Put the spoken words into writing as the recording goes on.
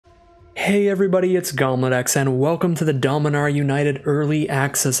Hey everybody, it's GauntletX and welcome to the Dominaria United Early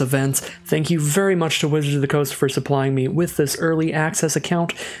Access event. Thank you very much to Wizards of the Coast for supplying me with this Early Access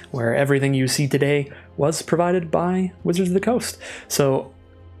account, where everything you see today was provided by Wizards of the Coast. So,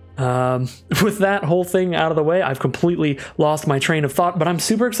 with that whole thing out of the way, I've completely lost my train of thought, but I'm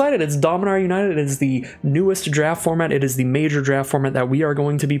super excited. It's Dominaria United. It is the newest draft format. It is the major draft format that we are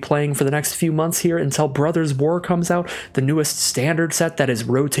going to be playing for the next few months here until Brothers War comes out, the newest standard set that is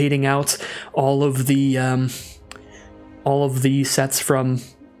rotating out all of the sets from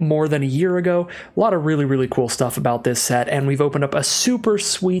more than a year ago. A lot of really cool stuff about this set, and we've opened up a super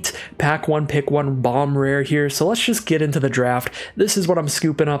sweet pack one pick one bomb rare here, so let's just get into the draft. This is what I'm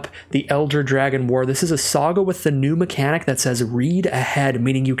scooping up, the Elder Dragon War. This is a saga with the new mechanic that says read ahead,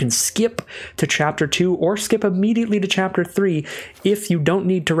 meaning you can skip to chapter 2 or skip immediately to chapter 3. If you don't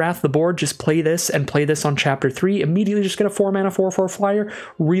need to wrath the board, just play this and play this on chapter 3. Immediately just get a 4-mana 4/4 flyer.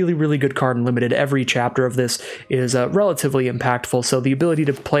 Really good card and limited. Every chapter of this is relatively impactful, so the ability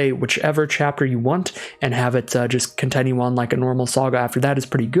to play whichever chapter you want and have it just continue on like a normal saga after that is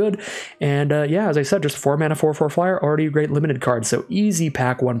pretty good. And yeah, as I said, just 4-mana 4/4 flyer, already a great limited card, so easy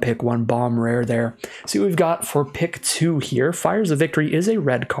pack one pick one bomb rare there. See what we've got for pick 2 here. Fires of Victory is a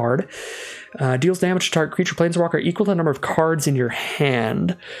red card. Deals damage to target creature planeswalker equal to the number of cards in your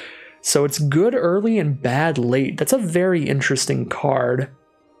hand. So it's good early and bad late. That's a very interesting card.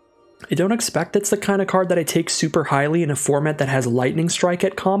 I don't expect it's the kind of card that I take super highly in a format that has Lightning Strike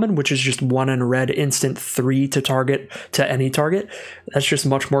at common, which is just 1 in red, instant 3 to any target. That's just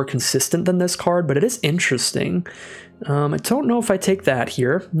much more consistent than this card, but it is interesting. I don't know if I take that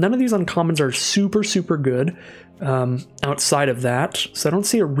here. None of these uncommons are super good outside of that, so I don't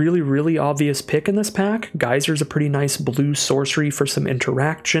see a really obvious pick in this pack. Geyser's a pretty nice blue sorcery for some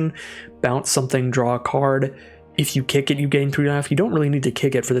interaction. Bounce something, draw a card. If you kick it, you gain 3.5. You don't really need to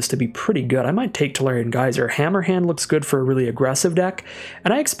kick it for this to be pretty good. I might take Tolarian Geyser. Hammerhand looks good for a really aggressive deck,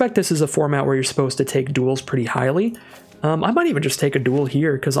 and I expect this is a format where you're supposed to take duels pretty highly. I might even just take a duel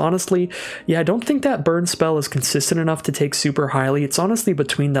here, because honestly, yeah, I don't think that burn spell is consistent enough to take super highly. It's honestly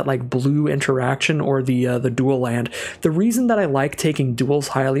between that like blue interaction or the dual land. The reason that I like taking duels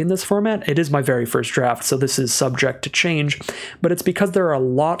highly in this format, it is my very first draft, so this is subject to change, but it's because there are a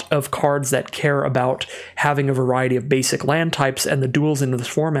lot of cards that care about having a variety of basic land types, and the duels in this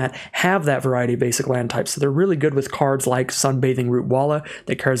format have that variety of basic land types. So they're really good with cards like Sunbathing Root Walla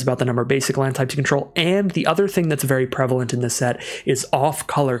that cares about the number of basic land types you control, and the other thing that's very prevalent in this set is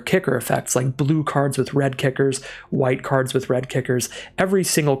off-color kicker effects, like blue cards with red kickers, white cards with red kickers. Every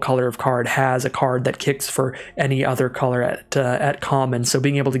single color of card has a card that kicks for any other color at common, so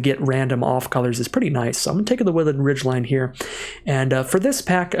being able to get random off colors is pretty nice. So I'm going to take the Withered Ridgeline here. And for this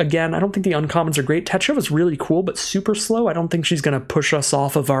pack, again, I don't think the uncommons are great. Techova's really cool, but super slow. I don't think she's going to push us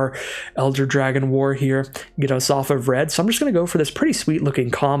off of our Elder Dragon War here, get us off of red. So I'm just going to go for this pretty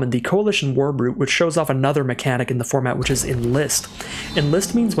sweet-looking common, the Coalition Warbrute, which shows off another mechanic in the format, which is Enlist.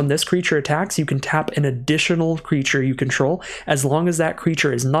 Enlist means when this creature attacks, you can tap an additional creature you control, as long as that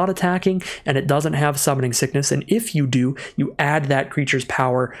creature is not attacking and it doesn't have Summoning Sickness, and if you do, you add that creature's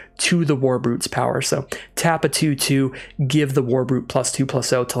power to the Warbrute's power. So tap a 2/2, give the Warbrute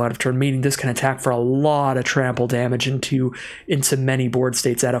 +2/+0 till end of turn, meaning this can attack for a lot of trample damage into many board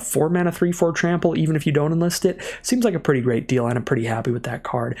states at a 4-mana 3/4 trample, even if you don't enlist it. Seems like a pretty great deal, and I'm pretty happy with that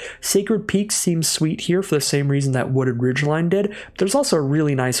card. Sacred Peaks seems sweet here for the same reason that Wooded Ridgeline did. There's also a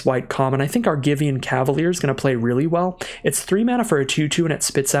really nice white common. I think Argivian Cavalier is going to play really well. It's 3 mana for a 2/2, and it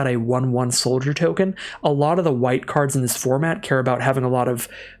spits out a 1/1 soldier token. A lot of the white cards in this format care about having a lot of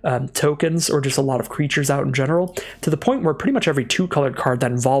tokens, or just a lot of creatures out in general, to the point where pretty much every 2-colored card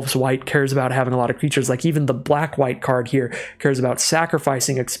that involves white cares about having a lot of creatures. Like even the black-white card here cares about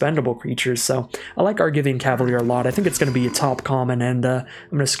sacrificing expendable creatures. So I like Argivian Cavalier a lot. I think it's going to be a top common, and I'm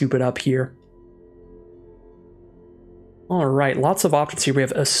going to scoop it up here. Alright, lots of options here. We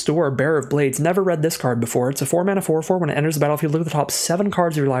have Astor, Bearer of Blades. Never read this card before. It's a 4-mana 4/4. When it enters the battlefield, look at the top 7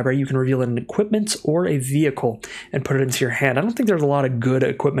 cards of your library. You can reveal an equipment or a vehicle and put it into your hand. I don't think there's a lot of good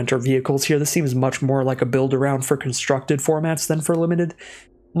equipment or vehicles here. This seems much more like a build around for constructed formats than for limited.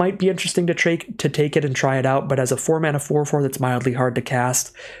 Might be interesting to take it and try it out, but as a 4-mana 4/4 that's mildly hard to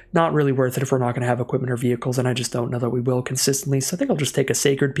cast, not really worth it if we're not going to have equipment or vehicles, and I just don't know that we will consistently, so I think I'll just take a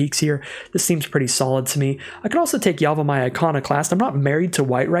Sacred Peaks here. This seems pretty solid to me. I could also take Yavimaya Iconoclast. I'm not married to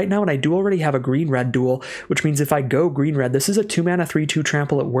white right now, and I do already have a green-red duel, which means if I go green-red, this is a 2-mana 3/2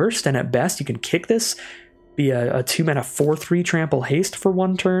 trample at worst, and at best you can kick this, be a 2-mana 4/3 trample haste for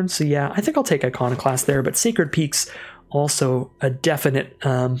 1 turn, so yeah, I think I'll take Iconoclast there, but Sacred Peaks also a definite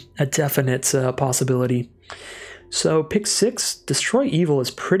possibility. So pick 6, Destroy Evil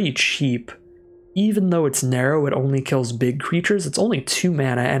is pretty cheap. Even though it's narrow, it only kills big creatures. It's only 2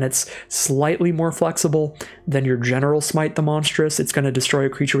 mana, and it's slightly more flexible than your general Smite the Monstrous. It's going to destroy a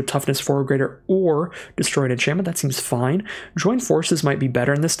creature with toughness 4 or greater, or destroy an enchantment. That seems fine. Join Forces might be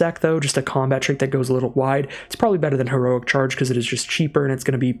better in this deck, though. Just a combat trait that goes a little wide. It's probably better than Heroic Charge because it is just cheaper, and it's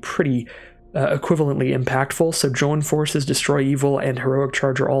going to be pretty equivalently impactful. So Join Forces, Destroy Evil, and Heroic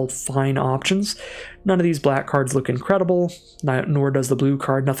Charge are all fine options. None of these black cards look incredible, nor does the blue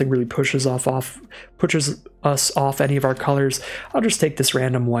card. Nothing really pushes us off any of our colors. I'll just take this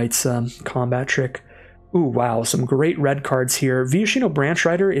random white's combat trick. Ooh, wow, some great red cards here. Viashino Branch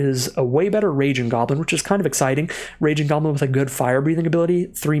Rider is a way better Raging Goblin, which is kind of exciting. Raging Goblin with a good fire breathing ability,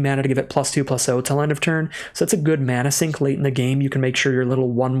 3 mana to give it +2/+0 till end of turn. So it's a good mana sink late in the game. You can make sure your little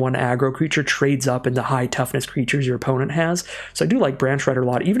 1/1 aggro creature trades up into high toughness creatures your opponent has. So I do like Branch Rider a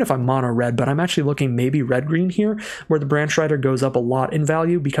lot, even if I'm mono red, but I'm actually looking maybe red-green here, where the Branch Rider goes up a lot in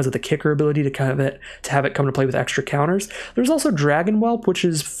value because of the kicker ability to have it come to play with extra counters. There's also Dragon Whelp, which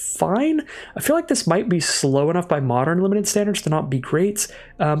is fine. I feel like this might be slow enough by modern limited standards to not be great,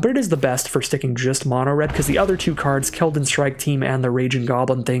 but it is the best for sticking just mono red because the other 2 cards, Keldon Strike Team and the Raging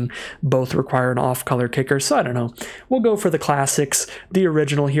Goblin thing, both require an off-color kicker, so I don't know. We'll go for the classics, the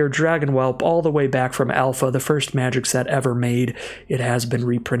original here, Dragon Whelp, all the way back from Alpha, the first Magic set ever made. It has been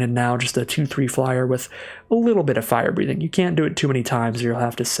reprinted now, just a 2/3 flyer with a little bit of fire breathing. You can't do it too many times or you'll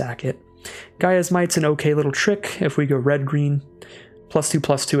have to sack it. Gaia's Might's an okay little trick if we go red-green.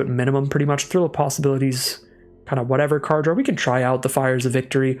 +2/+2 at minimum, pretty much. Thrill of Possibilities, kind of whatever card draw. We can try out the Fires of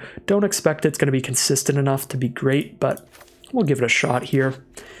Victory. Don't expect it's going to be consistent enough to be great, but we'll give it a shot here.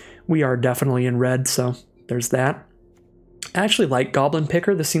 We are definitely in red, so there's that. I actually like Goblin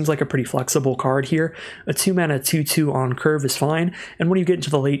Picker. This seems like a pretty flexible card here. A 2 mana 2/2 on curve is fine, and when you get into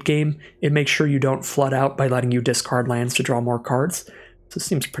the late game, it makes sure you don't flood out by letting you discard lands to draw more cards. So this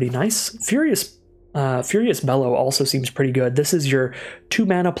seems pretty nice. Furious Bellow also seems pretty good. This is your 2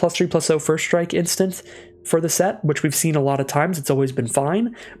 mana +3/+0 first strike instant for the set, which we've seen a lot of times. It's always been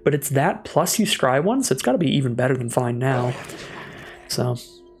fine, but it's that plus you scry one, so it's got to be even better than fine now. So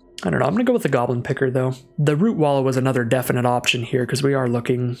I don't know. I'm going to go with the Goblin Picker, though. The Root Wallow was another definite option here because we are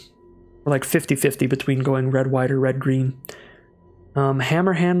looking like 50-50 between going red-white or red-green.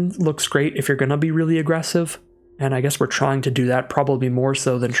 Hammerhand looks great if you're going to be really aggressive. And I guess we're trying to do that probably more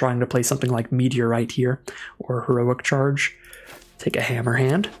so than trying to play something like Meteorite here or Heroic Charge. Take a Hammer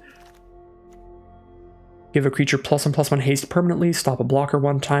Hand. Give a creature +1/+1 haste permanently, stop a blocker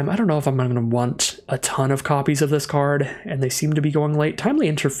 1 time. I don't know if I'm going to want a ton of copies of this card, and they seem to be going late. Timely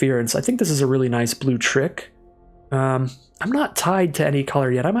Interference. I think this is a really nice blue trick. I'm not tied to any color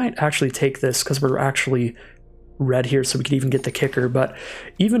yet. I might actually take this because we're actually red here, so we could even get the kicker. But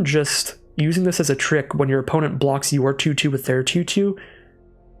even just using this as a trick when your opponent blocks your 2/2 with their 2/2,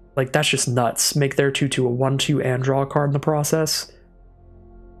 like that's just nuts. Make their 2/2 a 1/2 and draw a card in the process.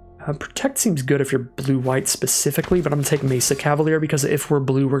 Protect seems good if you're blue-white specifically, but I'm going to take Mesa Cavalier because if we're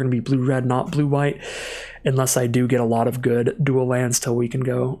blue, we're going to be blue-red, not blue-white, unless I do get a lot of good dual lands so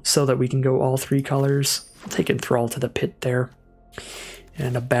that we can go all 3 colors. I'll take Enthrall to the Pit there.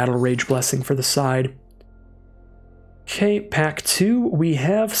 And a Battle Rage Blessing for the side. Okay, pack 2, we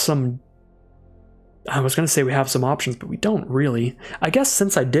have some... I was going to say we have some options, but we don't really. I guess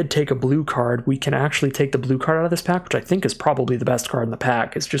since I did take a blue card, we can actually take the blue card out of this pack, which I think is probably the best card in the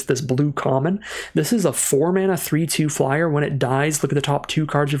pack. It's just this blue common. This is a 4 mana 3/2 flyer. When it dies, look at the top 2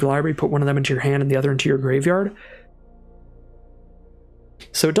 cards of your library, put one of them into your hand and the other into your graveyard.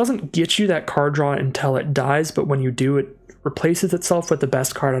 So it doesn't get you that card draw until it dies, but when you do, it replaces itself with the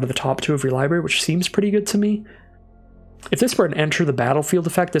best card out of the top 2 of your library, which seems pretty good to me. If this were an enter the battlefield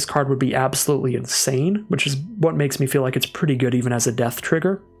effect, this card would be absolutely insane, which is what makes me feel like it's pretty good even as a death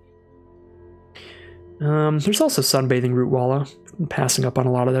trigger. There's also Sunbathing Root Wallow. I'm passing up on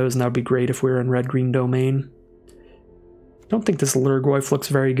a lot of those, and that would be great if we were in red-green domain. Don't think this Lurgoyf looks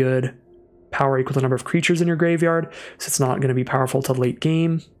very good. Power equal to the number of creatures in your graveyard, so it's not going to be powerful till late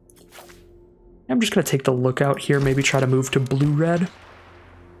game. I'm just going to take the Lookout here, maybe try to move to blue-red.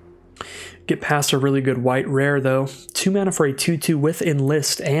 Get past a really good white rare, though. 2 mana for a 2/2 with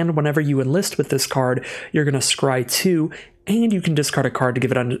Enlist, and whenever you enlist with this card, you're going to scry 2, and you can discard a card to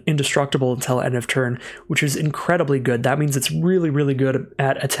give it indestructible until end of turn, which is incredibly good. That means it's really, really good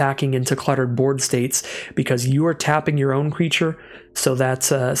at attacking into cluttered board states, because you are tapping your own creature, so that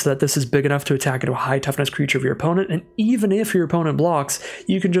this is big enough to attack into a high toughness creature of your opponent, and even if your opponent blocks,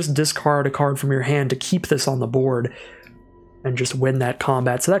 you can just discard a card from your hand to keep this on the board. and just win that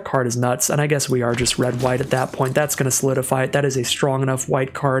combat. So that card is nuts, and I guess we are just red-white at that point. That's going to solidify it. That is a strong enough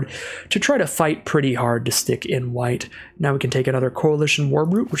white card to try to fight pretty hard to stick in white. Now we can take another Coalition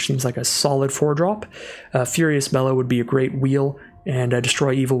Warbrute, which seems like a solid 4-drop. Furious Bellow would be a great wheel, and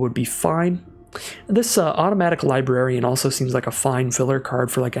Destroy Evil would be fine. This Automatic Librarian also seems like a fine filler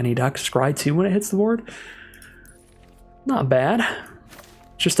card for like any deck. Scry 2 when it hits the board. Not bad.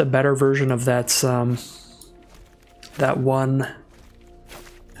 Just a better version of that one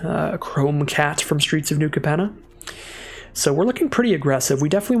Chrome Cat from Streets of New Capenna. So we're looking pretty aggressive. We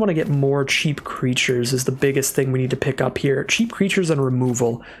definitely want to get more cheap creatures is the biggest thing we need to pick up here. Cheap creatures and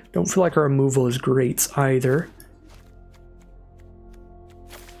removal. Don't feel like our removal is great either.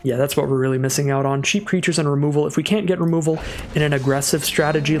 Yeah, that's what we're really missing out on. Cheap creatures and removal. If we can't get removal in an aggressive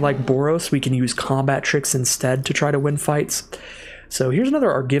strategy like Boros, we can use combat tricks instead to try to win fights. So here's another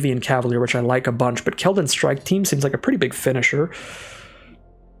Argivian Cavalier, which I like a bunch, but Keldon Strike Team seems like a pretty big finisher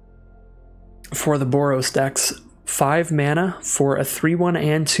for the Boros decks. 5 mana for a 3/1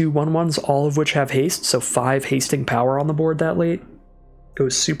 and 2 1/1s, all of which have haste, so 5 hasting power on the board that late.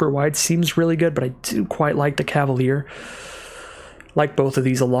 Goes super wide, seems really good, but I do quite like the Cavalier. Like both of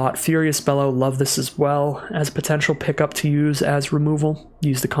these a lot. Furious Bellow, love this as well as potential pickup to use as removal.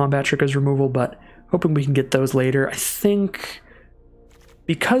 Use the combat trick as removal, but hoping we can get those later. I think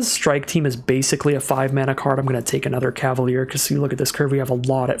because Strike Team is basically a 5 mana card, I'm going to take another Cavalier because you look at this curve, we have a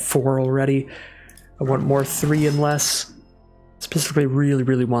lot at 4 already. I want more 3 and less. Specifically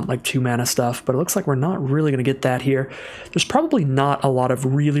really want like 2 mana stuff, but it looks like we're not really going to get that here. There's probably not a lot of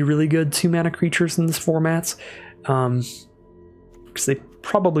really good 2 mana creatures in this format. Because they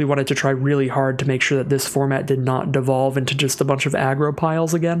probably wanted to try really hard to make sure that this format did not devolve into just a bunch of aggro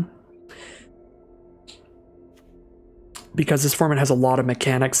piles again. Because this format has a lot of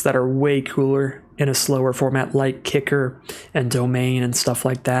mechanics that are way cooler in a slower format like Kicker and Domain and stuff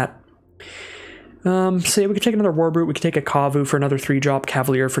like that. So yeah, we could take another Warbrute, we could take a Kavu for another 3-drop,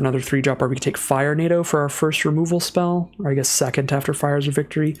 Cavalier for another 3-drop, or we could take Fire Nado for our first removal spell, or I guess second after Fires of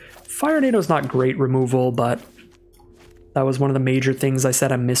Victory. Fire Nado is not great removal, but that was one of the major things I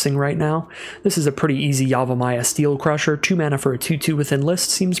said I'm missing right now. This is a pretty easy Yavimaya Steel Crusher. 2 mana for a 2/2 with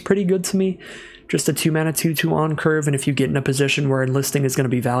Enlist seems pretty good to me. Just a 2 mana 2/2 on curve, and if you get in a position where Enlisting is going to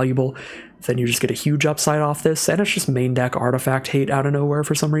be valuable, then you just get a huge upside off this. And it's just main deck artifact hate out of nowhere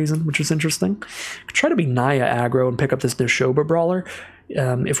for some reason, which is interesting. Could try to be Naya aggro and pick up this Neshoba Brawler.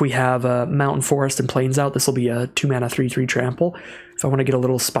 If we have Mountain Forest and Plains out, this will be a 2 mana 3/3 trample. If I want to get a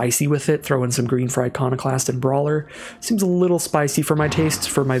little spicy with it, throw in some green for Iconoclast and Brawler. Seems a little spicy for my taste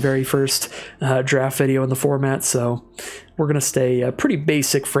for my very first draft video in the format, so we're going to stay pretty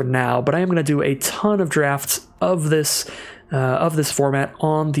basic for now, but I am going to do a ton of drafts of this format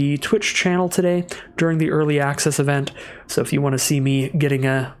on the Twitch channel today during the early access event. So if you want to see me getting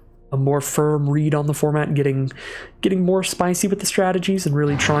a more firm read on the format and getting more spicy with the strategies and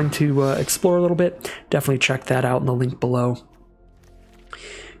really trying to explore a little bit, definitely check that out in the link below.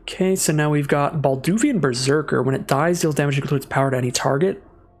 Okay, so now we've got Balduvian Berserker. When it dies, deals damage equal to its power to any target.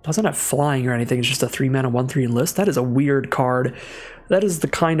 Doesn't have flying or anything, it's just a 3 mana 1/3 enlist. That is a weird card. That is the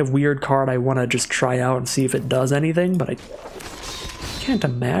kind of weird card I want to just try out and see if it does anything, but I can't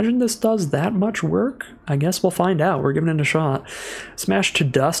imagine this does that much work. I guess we'll find out. We're giving it a shot. Smash to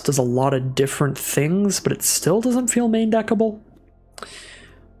Dust does a lot of different things, but it still doesn't feel main deckable.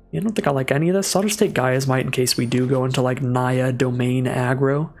 I don't think I like any of this, so I'll just take Gaia's Might in case we do go into like Naya Domain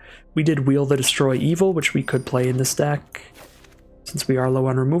aggro. We did Wheel the Destroy Evil, which we could play in this deck. Since we are low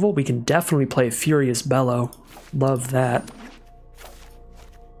on removal, we can definitely play Furious Bellow. Love that.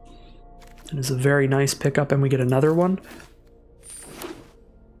 It is a very nice pickup, and we get another one.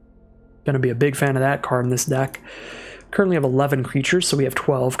 Gonna be a big fan of that card in this deck. Currently have 11 creatures, so we have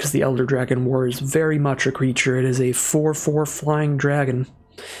 12 because the Elder Dragon War is very much a creature. It is a 4/4 flying dragon.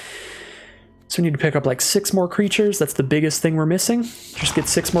 So we need to pick up like 6 more creatures. That's the biggest thing we're missing. Just get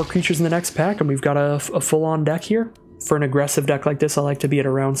 6 more creatures in the next pack, and we've got a full-on deck here. For an aggressive deck like this, I like to be at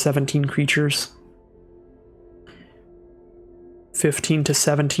around 17 creatures. 15 to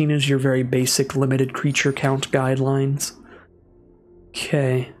 17 is your very basic limited creature count guidelines.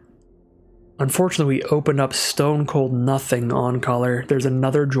 Okay. Unfortunately, we opened up Stone Cold Nothing on color. There's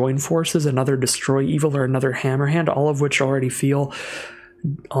another Join Forces, another Destroy Evil, or another Hammerhand, all of which already feel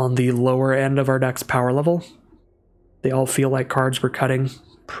on the lower end of our deck's power level. They all feel like cards we're cutting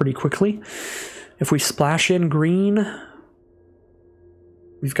pretty quickly. If we splash in green,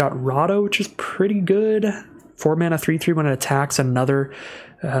 we've got Rado, which is pretty good. 4 mana 3/3 when it attacks, another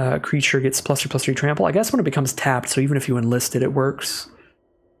creature gets +2/+3 trample. I guess when it becomes tapped, so even if you enlist it, it works.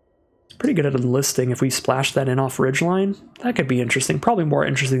 It's Pretty good at enlisting. If we splash that in off Ridgeline, that could be interesting. Probably more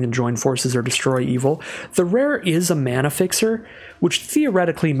interesting than Join Forces or Destroy Evil. The rare is a mana fixer, which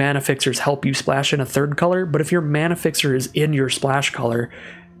theoretically mana fixers help you splash in a third color, but if your mana fixer is in your splash color,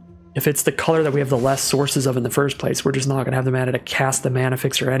 if it's the color that we have the less sources of in the first place, we're just not going to have the mana to cast the mana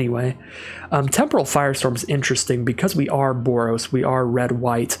fixer anyway. Temporal Firestorm is interesting because we are Boros, we are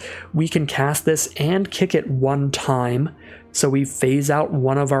red-white. We can cast this and kick it one time, so we phase out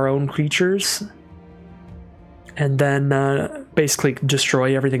one of our own creatures and then basically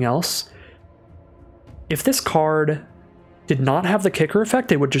destroy everything else. If this card did not have the kicker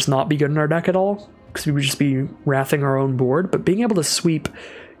effect, it would just not be good in our deck at all, because we would just be wrathing our own board. But being able to sweep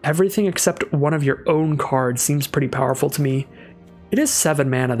everything except one of your own cards seems pretty powerful to me. It is 7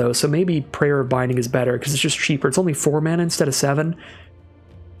 mana though, so maybe Prayer of Binding is better because it's just cheaper. It's only 4 mana instead of 7.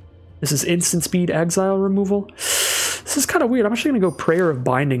 This is instant speed exile removal. This is kind of weird. I'm actually going to go Prayer of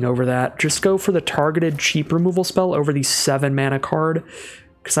Binding over that. Just go for the targeted cheap removal spell over the 7 mana card,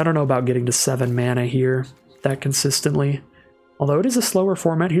 because I don't know about getting to 7 mana here that consistently. Although it is a slower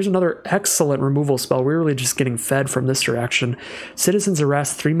format. Here's another excellent removal spell. We're really just getting fed from this direction. Citizen's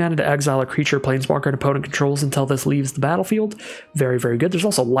Arrest, 3 mana to exile a creature planeswalker an opponent controls until this leaves the battlefield. Very, very good. There's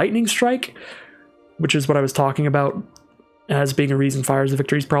also Lightning Strike, which is what I was talking about as being a reason Fires of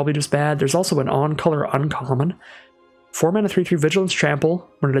Victory is probably just bad. There's also an on-color uncommon. 4 mana 3/3 Vigilance Trample.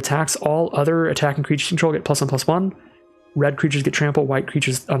 When it attacks, all other attacking creatures control get +1/+1. Red creatures get trample, white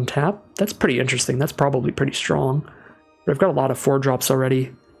creatures untap. That's pretty interesting. That's probably pretty strong. But I've got a lot of 4-drops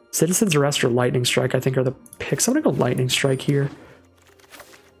already. Citizen's Arrest or Lightning Strike, I think, are the picks. I'm going to go Lightning Strike here.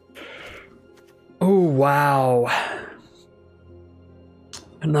 Oh, wow.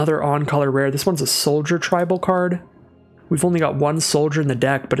 Another on-color rare. This one's a Soldier Tribal card. We've only got 1 Soldier in the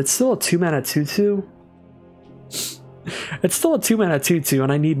deck, but it's still a 2-mana 2/2. It's still a 2-mana 2/2,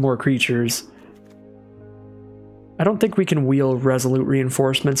 and I need more creatures. I don't think we can wheel Resolute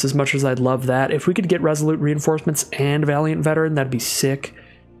Reinforcements as much as I'd love that. If we could get Resolute Reinforcements and Valiant Veteran, that'd be sick.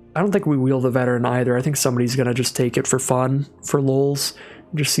 I don't think we wheel the Veteran either. I think somebody's going to just take it for fun, for lulz,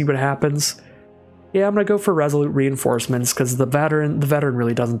 just see what happens. Yeah, I'm going to go for Resolute Reinforcements, because the veteran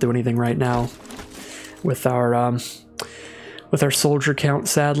really doesn't do anything right now with our soldier count,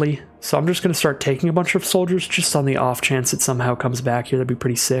 sadly. So I'm just going to start taking a bunch of soldiers just on the off chance it somehow comes back here. That'd be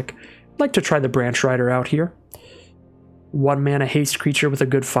pretty sick. I'd like to try the Branch Rider out here. 1 mana haste creature with a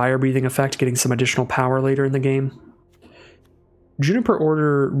good fire breathing effect, getting some additional power later in the game. Juniper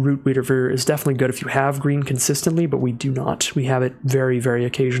Order Root Weaver is definitely good if you have green consistently, but we do not. We have it very, very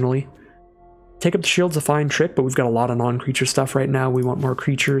occasionally. Take Up the Shield's a fine trick, but we've got a lot of non-creature stuff right now. We want more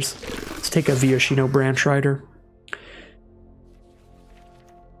creatures. Let's take a Viashino Branch Rider.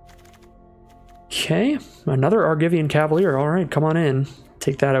 Okay, another Argivian Cavalier. All right, come on in.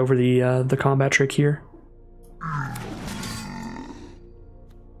 Take that over the combat trick here.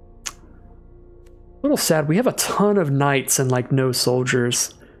 A little sad. We have a ton of knights and like no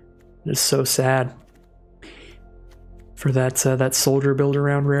soldiers. It is so sad for that soldier build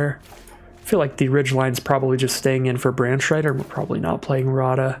around rare. I feel like the Ridgeline's probably just staying in for Branch Rider. We're probably not playing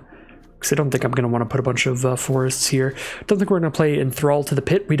Rada, because I don't think I'm going to want to put a bunch of forests here. Don't think we're going to play Enthrall to the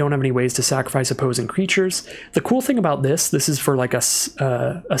Pit. We don't have any ways to sacrifice opposing creatures. The cool thing about this is for like a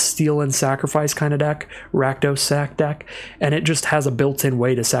steal and sacrifice kind of deck, Rakdos sack deck, and it just has a built-in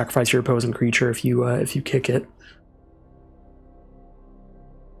way to sacrifice your opposing creature if you kick it.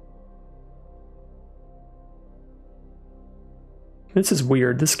 This is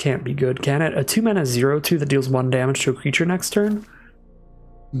weird. This can't be good, can it? A 2 mana 0/2 that deals 1 damage to a creature next turn?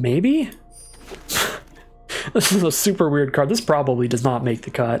 Maybe? This is a super weird card. This probably does not make the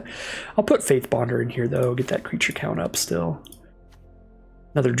cut. I'll put Faith Bonder in here, though. Get that creature count up still.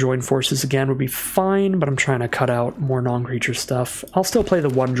 Another Join Forces again would be fine, but I'm trying to cut out more non-creature stuff. I'll still play the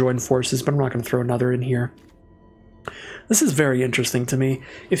 1 Join Forces, but I'm not going to throw another in here. This is very interesting to me.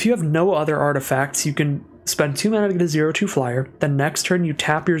 If you have no other artifacts, you can spend 2 mana to get a 0/2 flyer. Then next turn, you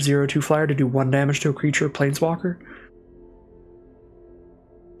tap your 0/2 flyer to do 1 damage to a creature or planeswalker.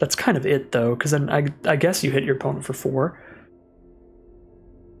 That's kind of it, though, because then I guess you hit your opponent for 4.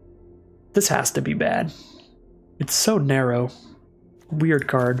 This has to be bad. It's so narrow. Weird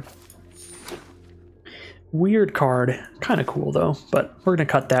card. Weird card. Kind of cool, though, but we're going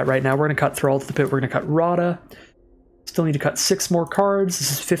to cut that right now. We're going to cut Thrall to the Pit. We're going to cut Rada. Still need to cut 6 more cards.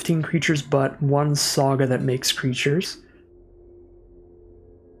 This is 15 creatures, but 1 Saga that makes creatures.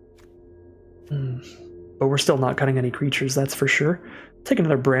 But we're still not cutting any creatures, that's for sure. Take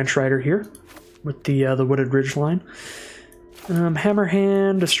another Branch Rider here with the Wooded Ridgeline.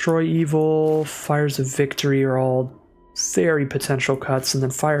 Hammerhand, Destroy Evil, Fires of Victory are all very potential cuts, and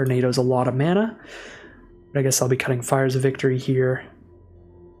then Fire Nado's a lot of mana. But I guess I'll be cutting Fires of Victory here.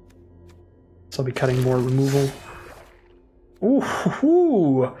 So I'll be cutting more removal.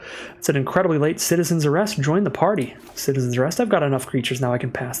 Ooh, it's an incredibly late Citizen's Arrest. Join the party. Citizen's Arrest. I've got enough creatures now I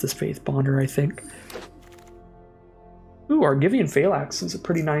can pass this Faith Bonder, I think. Ooh, Argivian Phalanx is a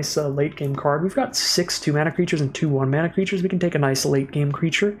pretty nice late game card. We've got 6 2-mana creatures and 2 1-mana creatures. We can take a nice late game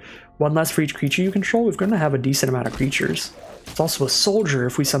creature. 1 less for each creature you control. We're going to have a decent amount of creatures. It's also a soldier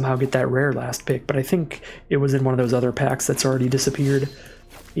if we somehow get that rare last pick, but I think it was in one of those other packs that's already disappeared.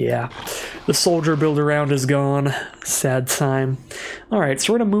 Yeah, the soldier build around is gone. Sad time. Alright,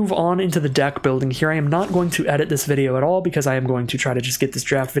 so we're going to move on into the deck building here. I am not going to edit this video at all because I am going to try to just get this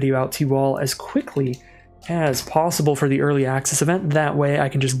draft video out to you all as quickly as possible for the early access event. That way I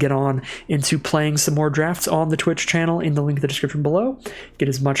can just get on into playing some more drafts on the Twitch channel in the link in the description below. Get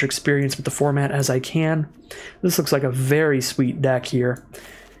as much experience with the format as I can. This looks like a very sweet deck here.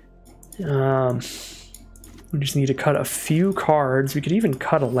 We just need to cut a few cards. We could even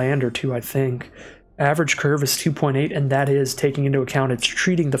cut a land or two, I think. Average curve is 2.8, and that is taking into account it's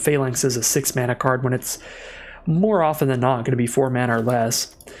treating the Phalanx as a 6-mana card when it's more often than not going to be 4 mana or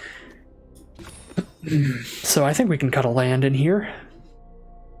less. So I think we can cut a land in here.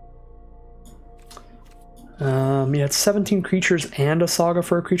 Yeah, it's 17 creatures and a Saga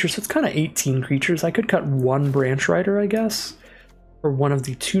for a creature, so it's kind of 18 creatures. I could cut 1 Branch Rider, I guess, or one of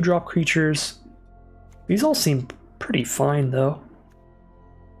the 2-drop creatures. These all seem pretty fine, though.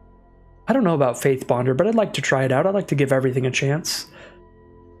 I don't know about Faith Bonder, but I'd like to try it out. I'd like to give everything a chance.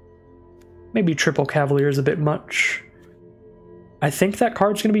 Maybe Triple Cavalier is a bit much. I think that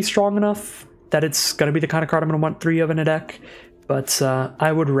card's going to be strong enough that it's going to be the kind of card I'm going to want 3 of in a deck. But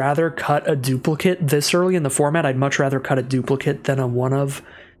I would rather cut a duplicate this early in the format. I'd much rather cut a duplicate than a 1 of,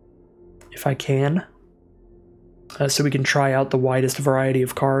 if I can. So we can try out the widest variety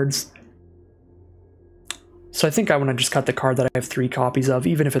of cards. So I think I want to just cut the card that I have 3 copies of,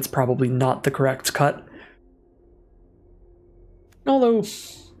 even if it's probably not the correct cut. Although,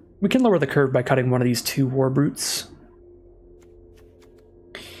 we can lower the curve by cutting one of these 2 War Brutes.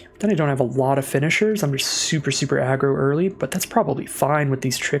 Then I don't have a lot of finishers. I'm just super aggro early, but that's probably fine with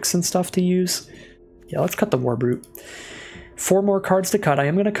these tricks and stuff to use. Yeah, let's cut the War Brute. 4 more cards to cut. I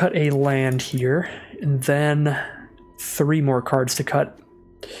am going to cut a land here, and then 3 more cards to cut.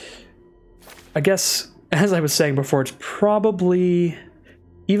 I guess, as I was saying before, it's probably,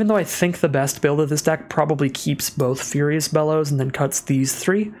 even though I think the best build of this deck probably keeps both Furious Bellows and then cuts these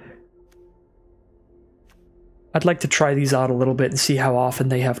 3. I'd like to try these out a little bit and see how often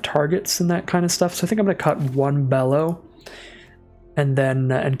they have targets and that kind of stuff. So I think I'm going to cut 1 Bellow and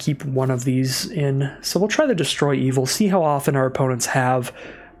then and keep 1 of these in. So we'll try the Destroy Evil, see how often our opponents have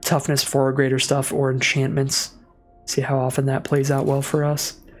Toughness 4 or greater stuff or enchantments. See how often that plays out well for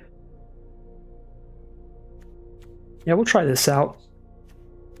us. Yeah, we'll try this out.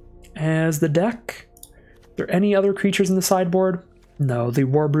 As the deck, are there any other creatures in the sideboard? No, the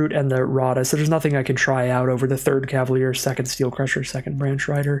War Brute and the Rada, so there's nothing I can try out over the 3rd Cavalier, 2nd Steel Crusher, 2nd Branch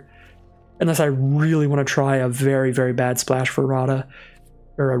Rider. Unless I really want to try a very bad splash for Rada,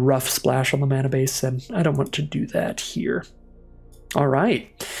 or a rough splash on the mana base, and I don't want to do that here.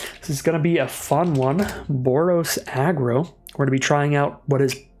 Alright, this is going to be a fun one. Boros Aggro. We're going to be trying out what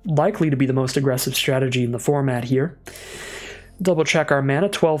is likely to be the most aggressive strategy in the format here. Double check our mana,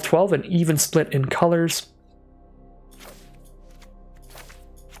 12-12, an even split in colors.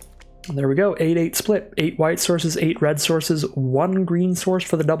 There we go, 8-8 split. 8 white sources, 8 red sources, 1 green source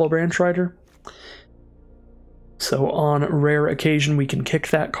for the double Branch Rider. So on rare occasion we can kick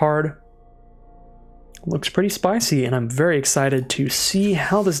that card. Looks pretty spicy, and I'm very excited to see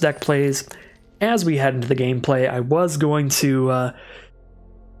how this deck plays as we head into the gameplay. I was going to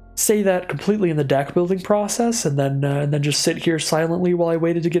say that completely in the deck building process, and then just sit here silently while I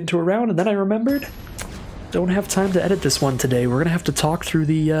waited to get into a round, and then I remembered, don't have time to edit this one today. We're gonna have to talk through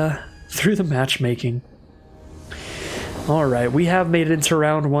the matchmaking. Alright, we have made it into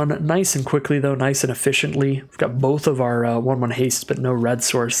round 1 nice and quickly, though, nice and efficiently. We've got both of our 1/1 haste, but no red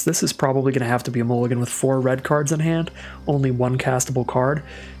source. This is probably going to have to be a mulligan with 4 red cards in hand, only 1 castable card.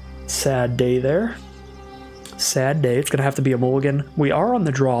 Sad day there. Sad day. It's going to have to be a mulligan. We are on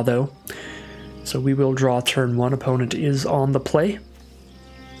the draw, though, so we will draw turn 1. Opponent is on the play.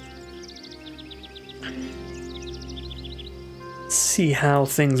 Let's see how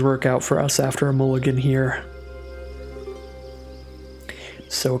things work out for us after a mulligan here.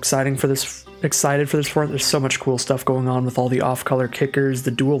 So excited for this format. There's so much cool stuff going on with all the off-color kickers.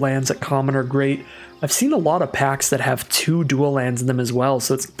 The dual lands at common are great. I've seen a lot of packs that have 2 dual lands in them as well,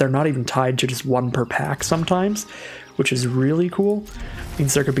 so they're not even tied to just 1 per pack sometimes, which is really cool.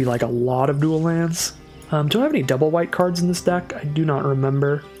 Means there could be like a lot of dual lands. Do I have any double white cards in this deck? I do not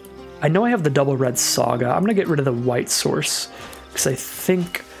remember. I know I have the double red Saga. I'm gonna get rid of the white source because I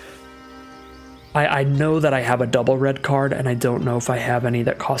think I know that I have a double red card, and I don't know if I have any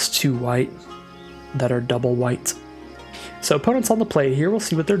that cost 2 white that are double white. So opponents on the play here. We'll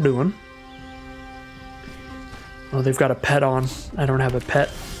see what they're doing. Oh, they've got a pet on. I don't have a pet.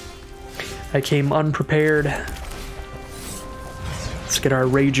 I came unprepared. Let's get our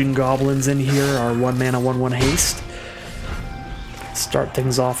Raging Goblins in here, our 1 mana 1/1 haste. Start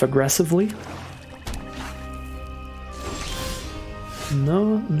things off aggressively.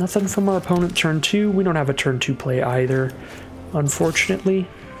 No, nothing from our opponent turn 2. We don't have a turn 2 play either, unfortunately.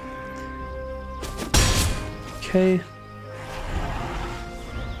 Okay.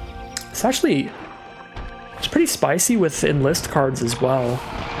 It's pretty spicy with enlist cards as well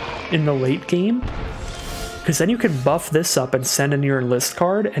in the late game. Because then you can buff this up and send in your enlist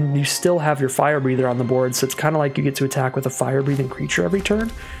card, and you still have your fire breather on the board, so it's kind of like you get to attack with a fire breathing creature every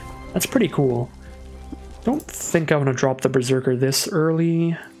turn. That's pretty cool. Don't think I want to drop the Berserker this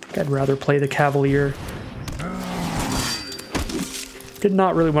early. I think I'd rather play the Cavalier. Did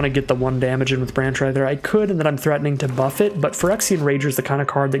not really want to get the 1 damage in with Branch Rider. I could, and then I'm threatening to buff it, but Phyrexian Rager is the kind of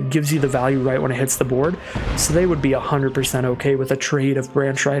card that gives you the value right when it hits the board, so they would be 100% okay with a trade of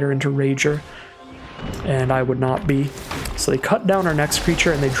Branch Rider into Rager. And I would not be. So they cut down our next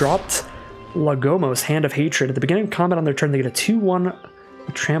creature, and they dropped Lagomos, Hand of Hatred. At the beginning of combat on their turn, they get a 2/1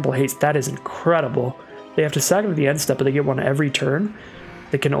 with Trample Haste. That is incredible. They have to sack it at the end step, but they get 1 every turn.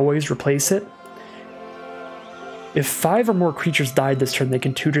 They can always replace it. If 5 or more creatures died this turn, they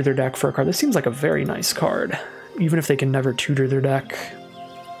can tutor their deck for a card. This seems like a very nice card, even if they can never tutor their deck.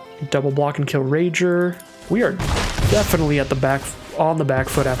 Double block and kill Rager. We are definitely at the back, on the back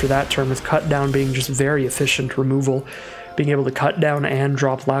foot after that turn, with cut down being just very efficient removal. Being able to cut down and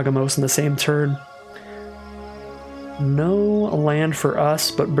drop Lagomos in the same turn. No land for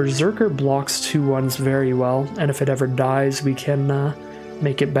us, but Berserker blocks 2/1s very well, and if it ever dies, we can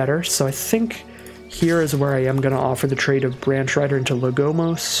make it better. So I think here is where I am going to offer the trade of Branch Rider into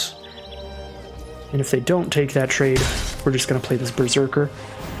Lagomos. And if they don't take that trade, we're just going to play this Berserker.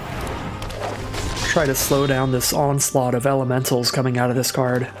 Try to slow down this onslaught of elementals coming out of this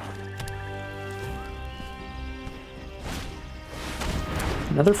card.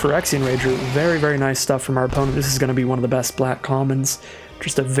 Another Phyrexian Rager. Very, very nice stuff from our opponent. This is going to be one of the best black commons.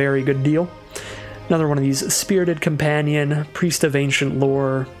 Just a very good deal. Another one of these Spirited Companion, Priest of Ancient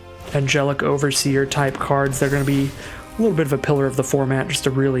Lore, Angelic Overseer type cards. They're going to be a little bit of a pillar of the format. Just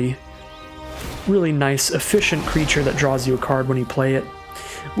a really, really nice, efficient creature that draws you a card when you play it.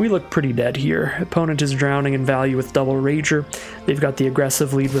 We look pretty dead here. Opponent is drowning in value with double Rager. They've got the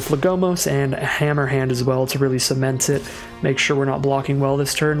aggressive lead with Lagomos and a Hammer Hand as well to really cement it. Make sure we're not blocking well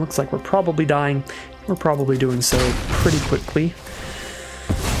this turn. Looks like we're probably dying. We're probably doing so pretty quickly.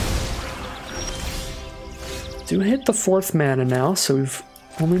 Do hit the 4th mana now, so we've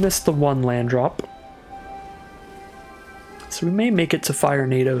only missed the 1 land drop. So we may make it to Fire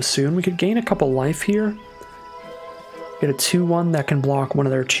NATO soon. We could gain a couple life here. Get a 2/1 that can block one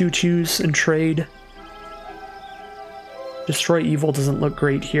of their 2/2s and trade. Destroy Evil doesn't look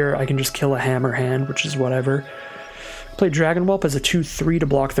great here. I can just kill a Hammer Hand, which is whatever. Play Dragon Whelp as a 2/3 to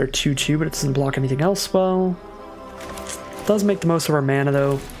block their 2/2, but it doesn't block anything else well. It does make the most of our mana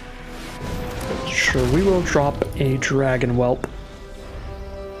though. Sure, we will drop a Dragon Whelp.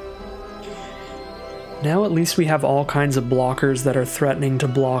 Now at least we have all kinds of blockers that are threatening to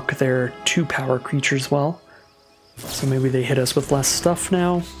block their 2-power creatures well. So maybe they hit us with less stuff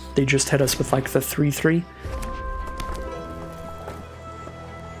now. They just hit us with like the 3/3.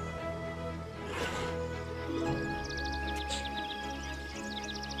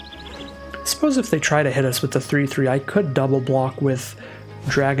 I suppose if they try to hit us with the 3/3, I could double block with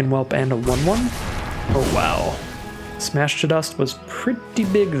Dragon Whelp and a 1/1. Oh wow. Smash to Dust was pretty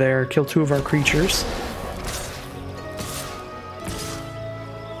big there. Kill 2 of our creatures.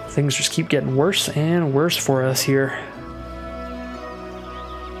 Things just keep getting worse and worse for us here.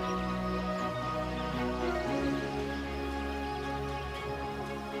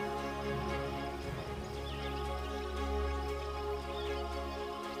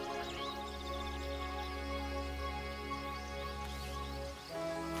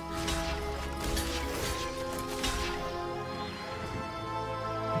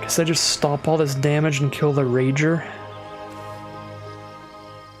 I guess I just stop all this damage and kill the Rager.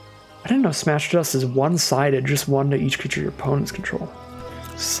 I didn't know Smash Dust is one-sided, just 1 to each creature your opponents control.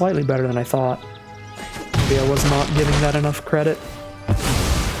 Slightly better than I thought. Maybe I was not giving that enough credit.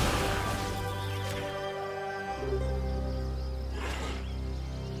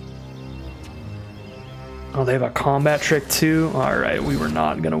 Oh, they have a combat trick too? Alright, we were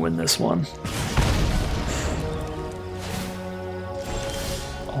not going to win this one.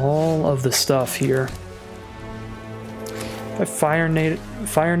 All of the stuff here. If I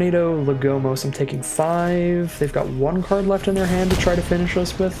Fire NATO Lagomos, I'm taking 5. They've got 1 card left in their hand to try to finish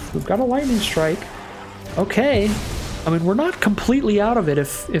us with. We've got a Lightning Strike. Okay. I mean, we're not completely out of it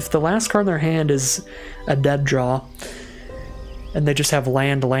if the last card in their hand is a dead draw and they just have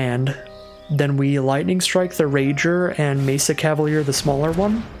land, then we Lightning Strike the Rager and Mesa Cavalier the smaller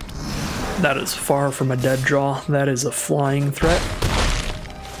one. That is far from a dead draw. That is a flying threat.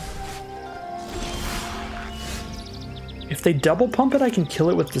 If they double pump it, I can kill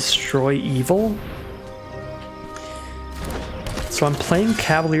it with Destroy Evil. So I'm playing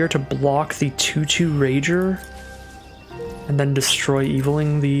Cavalier to block the 2/2 Rager and then Destroy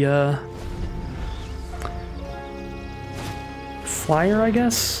Eviling the Flyer, I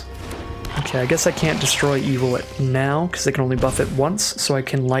guess? Okay, I guess I can't Destroy Evil it now because they can only buff it once, so I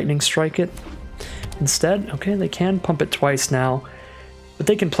can Lightning Strike it instead. Okay, they can pump it twice now, but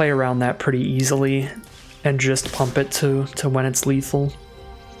they can play around that pretty easily and just pump it to when it's lethal.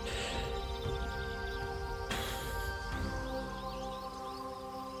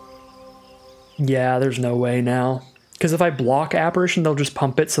 Yeah, there's no way now. Because if I block Apparition, they'll just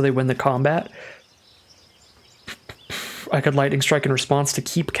pump it so they win the combat. I could Lightning Strike in response to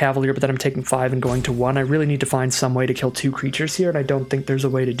keep Cavalier, but then I'm taking 5 and going to 1. I really need to find some way to kill 2 creatures here, and I don't think there's a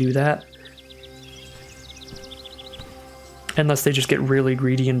way to do that. Unless they just get really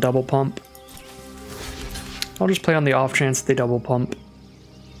greedy and double pump. I'll just play on the off chance they double pump.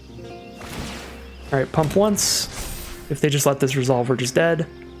 Alright, pump once. If they just let this resolve, we're just dead.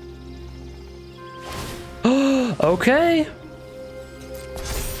 Okay!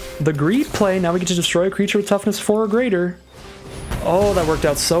 The greed play, now we get to destroy a creature with toughness 4 or greater. Oh, that worked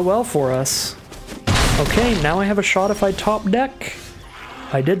out so well for us. Okay, now I have a shot if I top deck.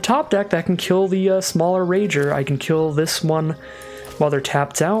 I did top deck, that can kill the smaller Rager. I can kill this one while they're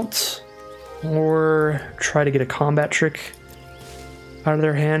tapped out. Or try to get a combat trick out of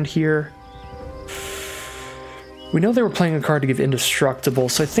their hand here. We know they were playing a card to give Indestructible,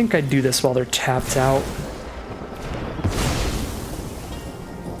 so I think I'd do this while they're tapped out.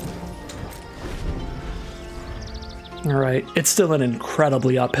 Alright, it's still an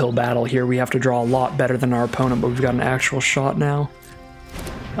incredibly uphill battle here. We have to draw a lot better than our opponent, but we've got an actual shot now.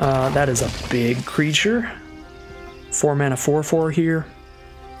 That is a big creature. 4 mana 4/4 here.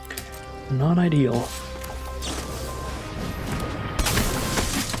 Not ideal.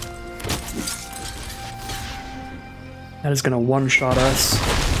 That is going to one-shot us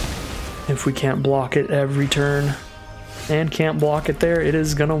if we can't block it every turn. And can't block it there. It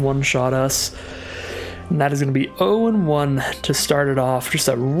is going to one-shot us. And that is going to be 0-1 to start it off. Just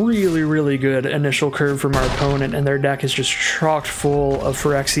a really, really good initial curve from our opponent, and their deck is just chocked full of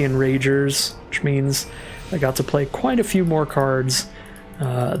Phyrexian Ragers, which means I got to play quite a few more cards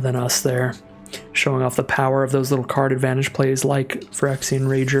than us there, showing off the power of those little card advantage plays like Phyrexian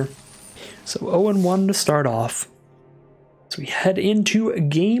Rager. So 0-1 to start off. So we head into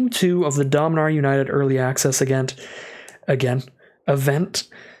Game 2 of the Dominaria United Early Access event.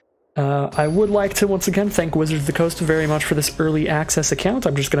 I would like to once again thank Wizards of the Coast very much for this early access account.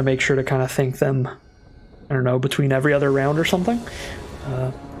 I'm just going to make sure to kind of thank them, I don't know, between every other round or something,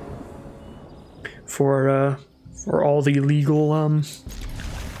 for all the legal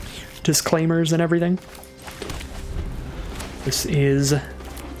disclaimers and everything. This is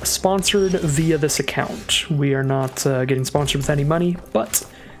sponsored via this account. We are not getting sponsored with any money, but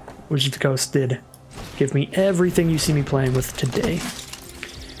Wizards of the Coast did give me everything you see me playing with today.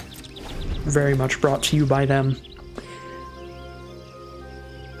 Very much brought to you by them.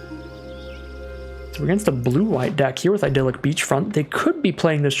 So we're against a blue-white deck here with Idyllic Beachfront. They could be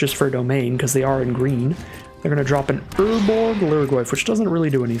playing this just for domain because they are in green. They're going to drop an Urborg Lurgoyf, which doesn't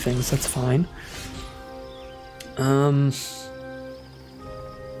really do anything, so that's fine. I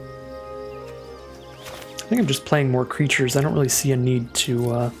think I'm just playing more creatures. I don't really see a need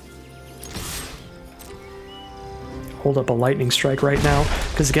to hold up a Lightning Strike right now,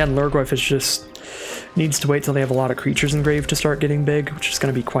 because again, Lurgoyf is just needs to wait till they have a lot of creatures engraved to start getting big, which is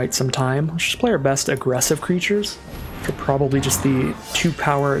going to be quite some time. Let's just play our best aggressive creatures, which are probably just the 2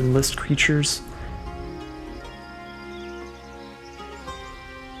 power enlist creatures.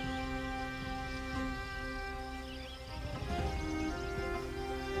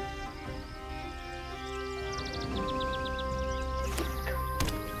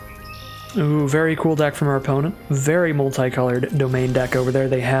 Ooh, very cool deck from our opponent. Very multicolored domain deck over there.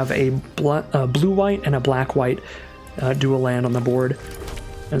 They have a blue-white and a black-white dual land on the board.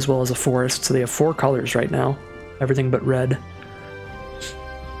 as well as a forest, so they have 4 colors right now. Everything but red.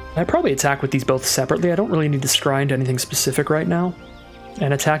 I probably attack with these both separately. I don't really need to scry into anything specific right now.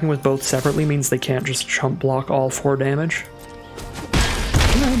 And attacking with both separately means they can't just chump block all 4 damage.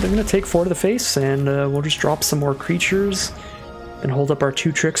 Alright, they're going to take 4 to the face, and we'll just drop some more creatures and hold up our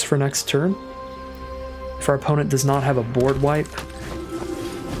 2 tricks for next turn. If our opponent does not have a board wipe,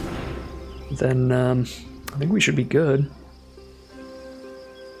 then I think we should be good.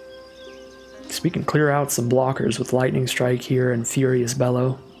 So we can clear out some blockers with Lightning Strike here and Furious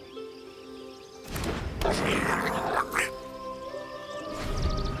Bellow.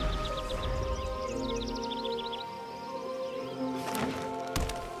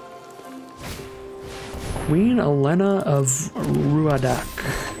 Queen Elena of Ruadak.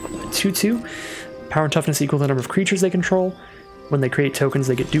 2/2. Power and toughness equal to the number of creatures they control. When they create tokens,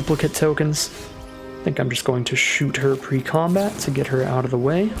 they get duplicate tokens. I think I'm just going to shoot her pre-combat to get her out of the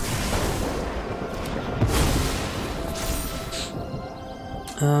way.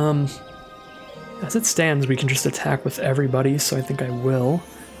 As it stands, we can just attack with everybody, so I think I will.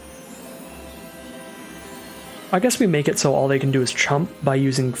 I guess we make it so all they can do is chump by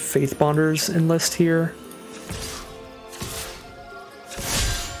using Faith Bonder's Enlist here.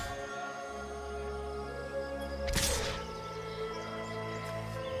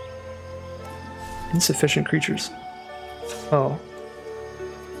 Insufficient creatures. Oh.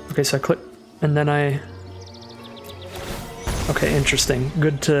 Okay, so I click, and then I... Okay, interesting.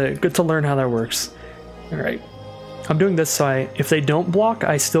 Good to learn how that works. Alright. I'm doing this so if they don't block,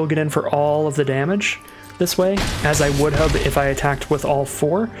 I still get in for all of the damage this way, as I would have if I attacked with all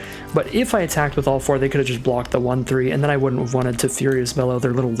 4. But if I attacked with all 4, they could have just blocked the 1/3, and then I wouldn't have wanted to Furious Bellow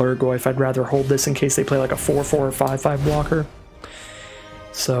their little Lurgoyf. I'd rather hold this in case they play like a 4/4 or 5/5 blocker.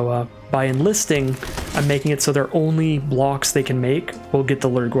 So by enlisting, I'm making it so their only blocks they can make will get the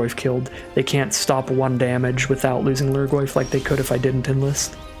Lurgoyf killed. They can't stop 1 damage without losing Lurgoyf like they could if I didn't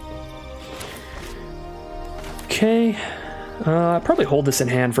enlist. Okay, I'll probably hold this in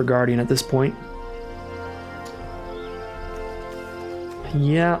hand for Guardian at this point.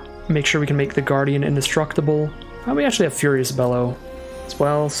 Yeah, make sure we can make the Guardian indestructible. We actually have Furious Bellow as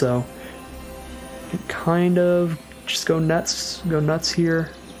well, so kind of just go nuts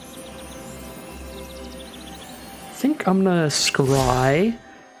here. I think I'm gonna scry,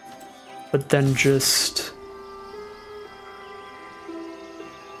 but then just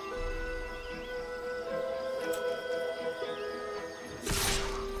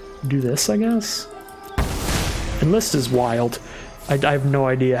do this, I guess. Enlist is wild. I have no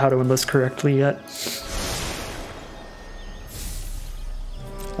idea how to enlist correctly yet.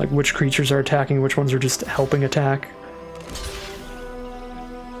 Like which creatures are attacking, which ones are just helping attack.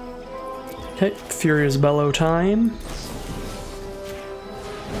 Okay, Furious Bellow time.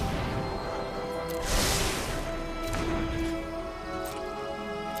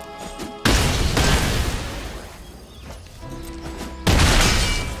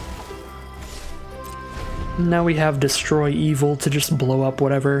 Now we have Destroy Evil to just blow up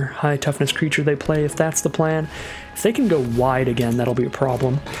whatever high toughness creature they play, if that's the plan. If they can go wide again, that'll be a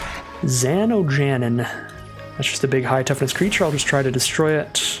problem. Xanojanin. That's just a big high toughness creature. I'll just try to destroy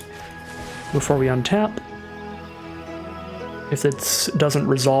it before we untap. If it doesn't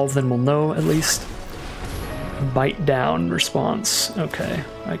resolve, then we'll know at least. Bite down response. Okay,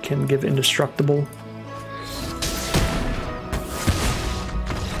 I can give indestructible.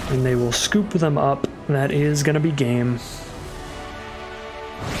 And they will scoop them up. That is going to be game.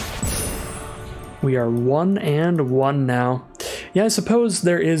 We are 1-1 now. Yeah, I suppose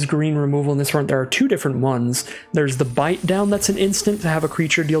there is green removal in this front. There are 2 different ones. There's the bite down that's an instant to have a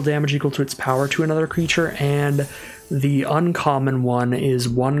creature deal damage equal to its power to another creature, and the uncommon one is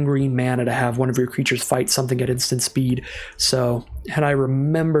 1 green mana to have one of your creatures fight something at instant speed. So had I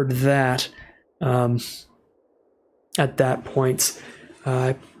remembered that at that point,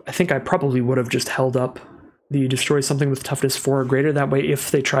 I think I probably would have just held up the destroy something with toughness 4 or greater. That way,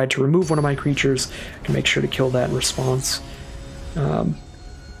 if they tried to remove one of my creatures, I can make sure to kill that in response.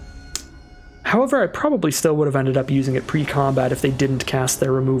 However, I probably still would have ended up using it pre-combat if they didn't cast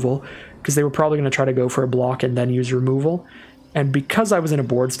their removal, because they were probably going to try to go for a block and then use removal. And because I was in a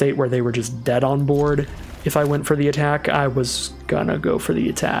board state where they were just dead on board, if I went for the attack, I was gonna go for the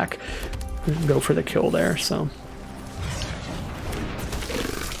attack. Go for the kill there, so...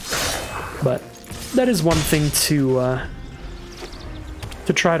 But that is one thing to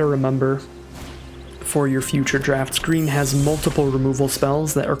try to remember for your future drafts. Green has multiple removal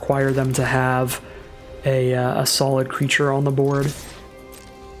spells that require them to have a solid creature on the board.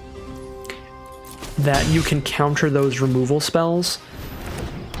 That you can counter those removal spells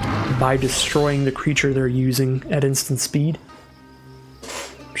by destroying the creature they're using at instant speed.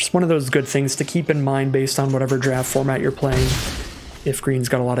 Just one of those good things to keep in mind based on whatever draft format you're playing. If green's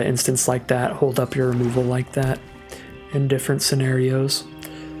got a lot of instants like that, hold up your removal like that in different scenarios.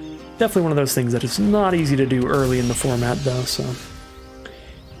 Definitely one of those things that is not easy to do early in the format though, so.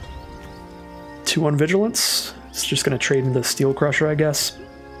 2 on Vigilance. It's just going to trade into Steel Crusher, I guess,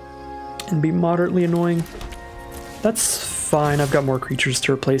 and be moderately annoying. That's fine, I've got more creatures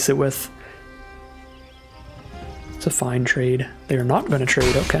to replace it with. It's a fine trade. They are not going to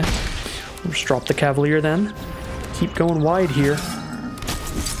trade, okay. We'll just drop the Cavalier then. Keep going wide here.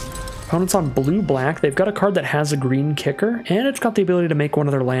 Opponent's on blue-black. They've got a card that has a green kicker, and it's got the ability to make one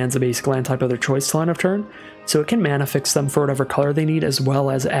of their lands a basic land type of their choice till end of turn, so it can mana fix them for whatever color they need, as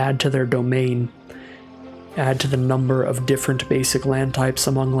well as add to their domain. Add to the number of different basic land types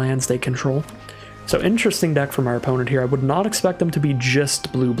among lands they control. So interesting deck from our opponent here. I would not expect them to be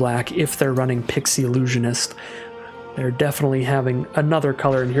just blue-black if they're running Pixie Illusionist. They're definitely having another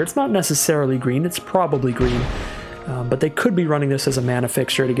color in here. It's not necessarily green, it's probably green. But they could be running this as a mana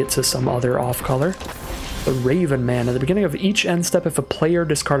fixture to get to some other off color. The Raven Man. At the beginning of each end step, if a player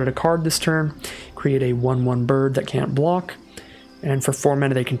discarded a card this turn, create a 1/1 bird that can't block. And for 4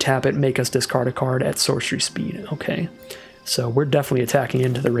 mana, they can tap it, make us discard a card at sorcery speed. Okay. So we're definitely attacking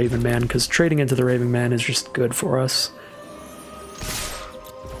into the Raven Man, because trading into the Raven Man is just good for us.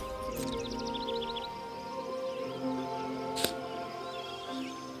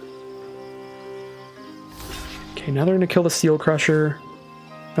 Okay, now they're going to kill the Steel Crusher.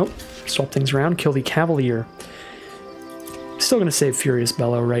 Nope, swap things around, kill the Cavalier. Still going to save Furious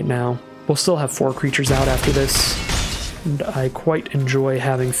Bellow right now. We'll still have 4 creatures out after this. And I quite enjoy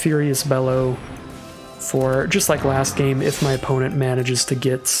having Furious Bellow for, just like last game, if my opponent manages to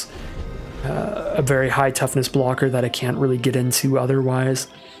get a very high toughness blocker that I can't really get into otherwise.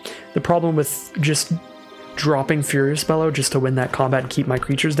 The problem with just dropping Furious Bellow just to win that combat and keep my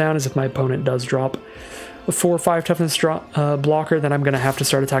creatures down is if my opponent does drop a 4 or 5 toughness blocker, then I'm going to have to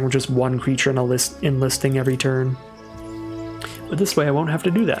start attacking with just 1 creature and enlisting every turn. But this way I won't have to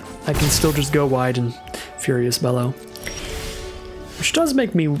do that. I can still just go wide and Furious Bellow. Which does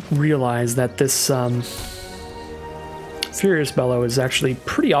make me realize that this Furious Bellow is actually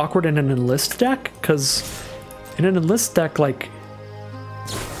pretty awkward in an enlist deck, because in an enlist deck, like,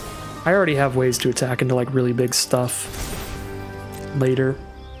 I already have ways to attack into like really big stuff later.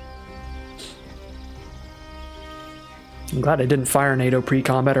 I'm glad I didn't fire NATO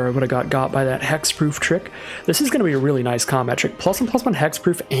pre-combat, or I would have got by that hexproof trick. This is going to be a really nice combat trick. +1/+1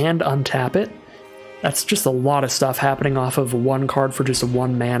 hexproof and untap it. That's just a lot of stuff happening off of 1 card for just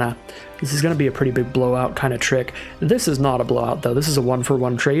 1 mana. This is going to be a pretty big blowout kind of trick. This is not a blowout though. This is a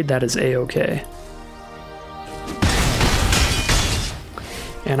 1-for-1 trade. That is a-okay.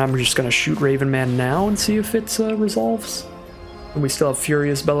 And I'm just going to shoot Raven Man now and see if it resolves. And we still have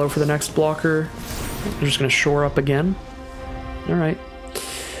Furious Bellow for the next blocker. I'm just going to shore up again. Alright.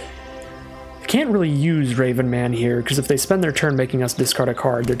 I can't really use Raven Man here, because if they spend their turn making us discard a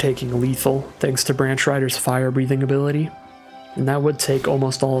card, they're taking lethal, thanks to Branch Rider's fire breathing ability. And that would take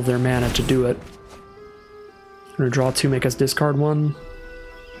almost all of their mana to do it. I'm going to draw 2, make us discard 1.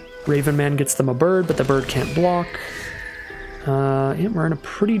 Raven Man gets them a bird, but the bird can't block. Yeah, we're in a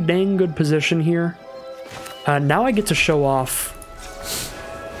pretty dang good position here. Now I get to show off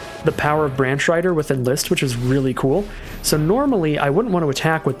the power of Branch Rider with Enlist, which is really cool. So normally I wouldn't want to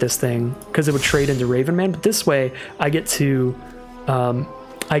attack with this thing because it would trade into Raven Man, but this way I get to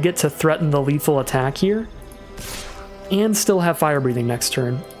threaten the lethal attack here and still have fire breathing next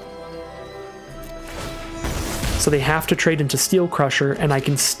turn. So they have to trade into Steel Crusher, and I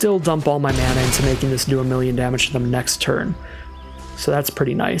can still dump all my mana into making this do 1,000,000 damage to them next turn. So that's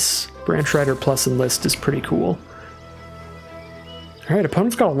pretty nice. Branch Rider plus Enlist is pretty cool. Alright,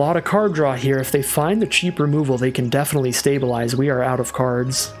 opponent's got a lot of card draw here. If they find the cheap removal, they can definitely stabilize. We are out of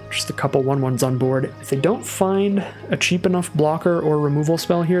cards. Just a couple 1/1s on board. If they don't find a cheap enough blocker or removal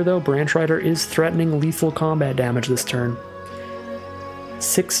spell here, though, Branch Rider is threatening lethal combat damage this turn.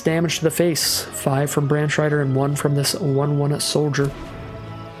 6 damage to the face. 5 from Branch Rider and 1 from this 1/1 soldier.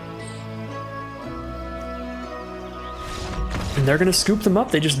 And they're going to scoop them up.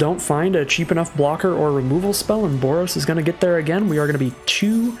 They just don't find a cheap enough blocker or removal spell, and Boros is going to get there again. We are going to be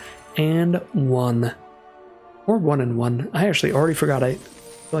 2-1. Or 1-1. I actually already forgot. I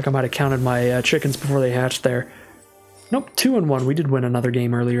feel like I might have counted my chickens before they hatched there. Nope, 2-1. We did win another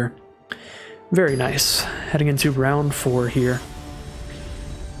game earlier. Very nice. Heading into round 4 here.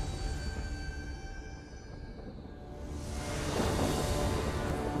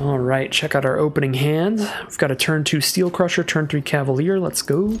 Alright, check out our opening hand. We've got a turn 2 Steel Crusher, turn 3 Cavalier. Let's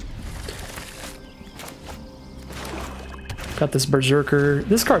go. Got this Berserker.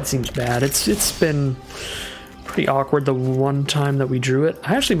 This card seems bad. It's been pretty awkward the one time that we drew it.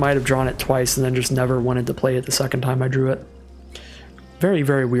 I actually might have drawn it twice and then just never wanted to play it the second time I drew it. Very,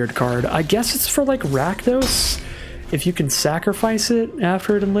 very weird card. I guess it's for like Rakdos, if you can sacrifice it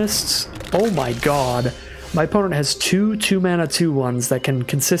after it enlists. Oh my god. My opponent has two 2-mana 2/1s that can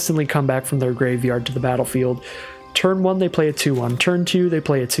consistently come back from their graveyard to the battlefield. Turn 1, they play a 2/1. Turn 2, they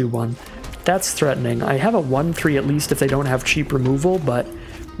play a 2/1. That's threatening. I have a 1/3 at least if they don't have cheap removal, but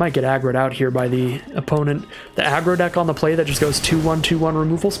might get aggroed out here by the opponent. The aggro deck on the play that just goes 2/1, 2/1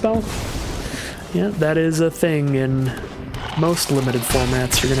 removal spell. Yeah, that is a thing in most limited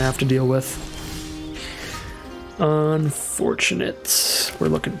formats you're going to have to deal with. Unfortunate. We're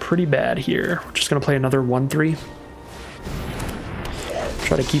looking pretty bad here. We're just going to play another 1/3.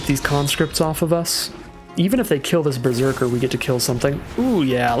 Try to keep these conscripts off of us. Even if they kill this Berserker, we get to kill something. Ooh,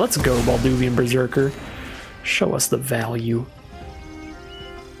 yeah, let's go, Balduvian Berserker. Show us the value.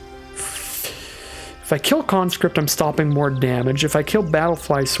 If I kill Conscript, I'm stopping more damage. If I kill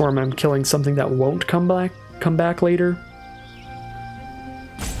Battlefly Swarm, I'm killing something that won't come back later.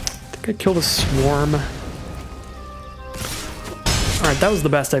 I think I killed a Swarm. Alright, that was the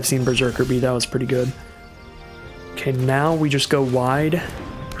best I've seen Berserker be. That was pretty good. Okay, now we just go wide.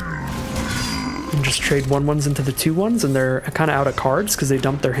 And just trade 1/1s into the 2/1s, and they're kind of out of cards because they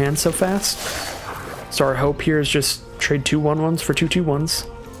dumped their hand so fast. So our hope here is just trade 2 1/1s for 2 2/1s.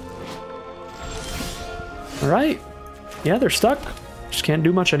 Alright. Yeah, they're stuck. Just can't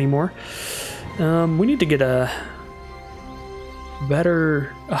do much anymore. We need to get a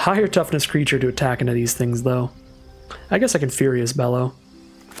higher toughness creature to attack into these things, though. I guess I can Furious Bellow.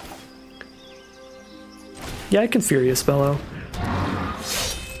 Yeah, I can Furious Bellow.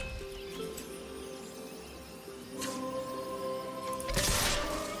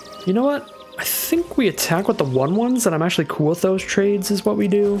 You know what? I think we attack with the 1/1s, and I'm actually cool with those trades is what we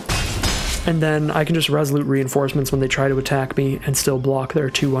do. And then I can just Resolute Reinforcements when they try to attack me and still block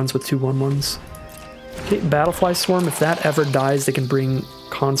their 2/1s with 2 1/1s. Okay, Battlefly Swarm, if that ever dies, they can bring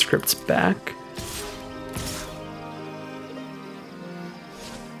conscripts back.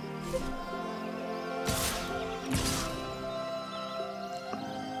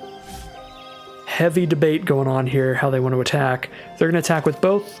 Heavy debate going on here, how they want to attack. If they're going to attack with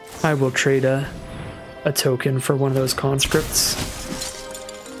both, I will trade a token for one of those conscripts.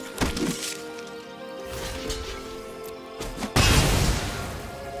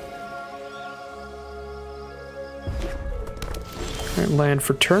 Alright, land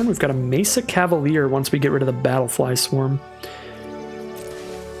for turn. We've got a Mesa Cavalier once we get rid of the Battlefly Swarm.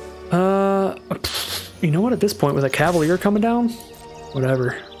 You know what, at this point, with a Cavalier coming down?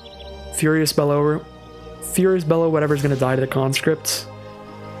 Whatever. Furious Bellow, whatever's going to die to the conscripts.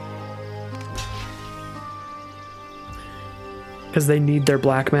 Because they need their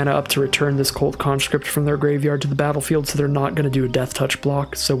black mana up to return this Cult Conscript from their graveyard to the battlefield, so they're not going to do a Death Touch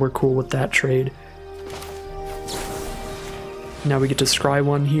block, so we're cool with that trade. Now we get to scry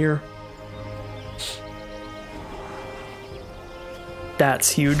one here. That's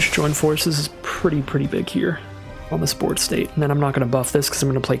huge. Join Forces is pretty big here on this board state. And then I'm not going to buff this because I'm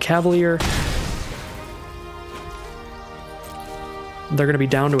going to play Cavalier. They're going to be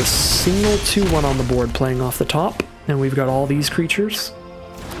down to a single 2/1 on the board playing off the top. And we've got all these creatures.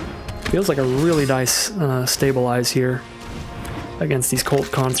 Feels like a really nice stabilize here against these Cult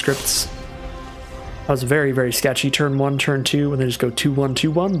Conscripts. That was very sketchy. Turn 1, turn 2, and they just go 2/1,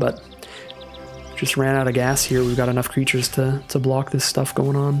 2/1, but just ran out of gas here. We've got enough creatures to block this stuff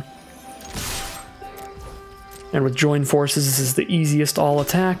going on. And with Join Forces, this is the easiest all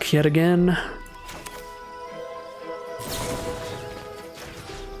attack yet again.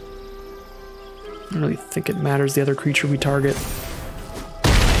 I don't really think it matters the other creature we target.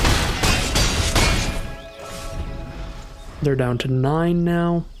 They're down to 9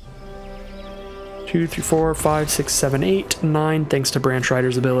 now. 2, 3, 4, 5, 6, 7, 8, 9, thanks to Branch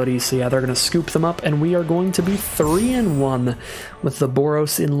Rider's ability. So yeah, they're going to scoop them up, and we are going to be 3-1 with the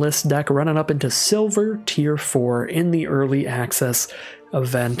Boros Enlist deck running up into Silver Tier 4 in the Early Access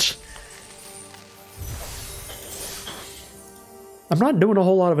event. I'm not doing a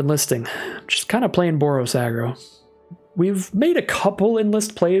whole lot of enlisting, just kind of playing Boros aggro. We've made a couple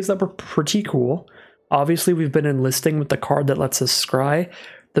enlist plays that were pretty cool. Obviously, we've been enlisting with the card that lets us scry.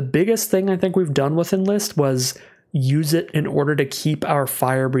 The biggest thing I think we've done with Enlist was use it in order to keep our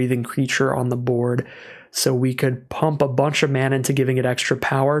fire-breathing creature on the board, so we could pump a bunch of mana into giving it extra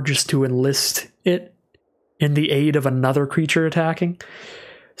power just to enlist it in the aid of another creature attacking,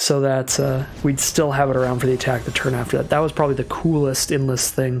 so that we'd still have it around for the attack the turn after that. That was probably the coolest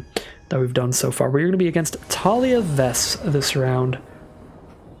Enlist thing that we've done so far. We're going to be against Talia Vess this round.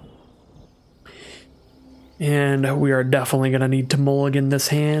 And we are definitely going to need to mulligan this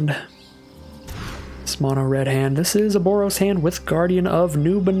hand. This mono red hand. This is a Boros hand with Guardian of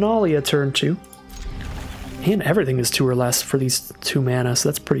New Benalia turn 2. And everything is 2 or less for these 2 mana, so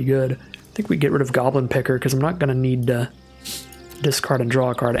that's pretty good. I think we get rid of Goblin Picker because I'm not going to need to discard and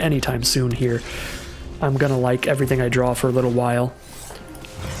draw a card anytime soon here. I'm going to like everything I draw for a little while,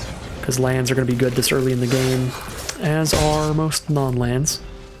 because lands are going to be good this early in the game, as are most non-lands.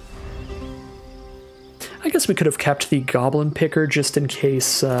 I guess we could have kept the Goblin Picker just in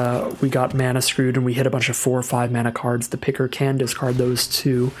case we got mana screwed and we hit a bunch of 4 or 5 mana cards. The Picker can discard those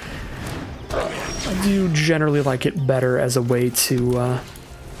too. I do generally like it better as a way to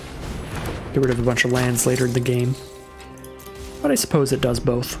get rid of a bunch of lands later in the game. But I suppose it does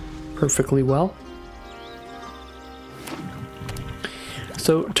both perfectly well.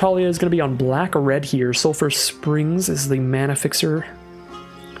 So Talia is going to be on black or red here. Sulphur Springs is the mana fixer.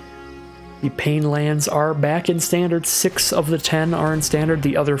 The Pain lands are back in Standard. 6 of the 10 are in Standard.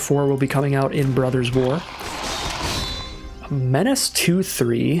 The other 4 will be coming out in Brothers War. A Menace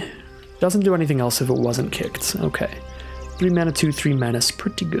 2/3. Doesn't do anything else if it wasn't kicked. Okay. 3 mana 2/3 Menace.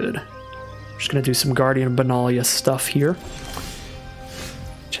 Pretty good. Just going to do some Guardian of Benalia stuff here.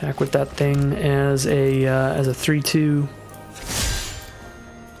 Attack with that thing as a 3/2.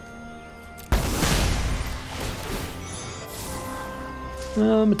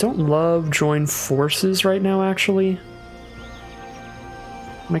 I don't love Join Forces right now, actually.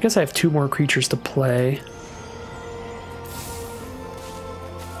 I guess I have 2 more creatures to play.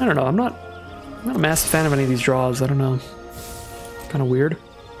 I don't know, I'm not a massive fan of any of these draws, I don't know. Kind of weird.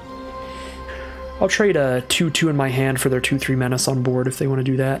 I'll trade a 2/2 in my hand for their 2/3 Menace on board if they want to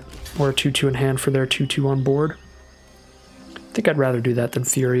do that. Or a 2/2 in hand for their 2/2 on board. I think I'd rather do that than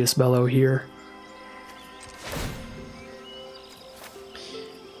Furious Bellow here.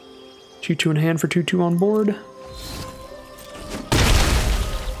 2/2 in hand for 2/2 on board.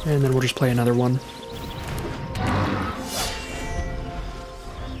 And then we'll just play another one.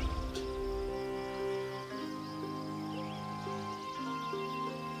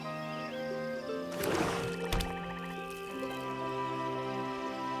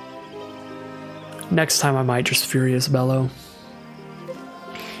 Next time I might just Furious Bellow,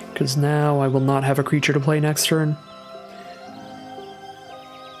 because now I will not have a creature to play next turn.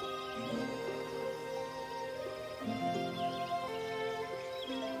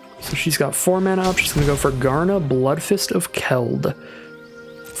 So she's got 4 mana up. She's going to go for Garna, Bloodfist of Keld.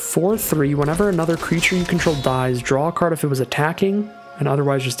 4/3. Whenever another creature you control dies, draw a card if it was attacking, and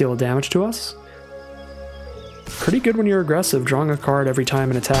otherwise just deal damage to us. Pretty good when you're aggressive, drawing a card every time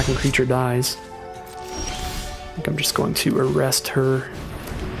an attacking creature dies. I think I'm just going to arrest her.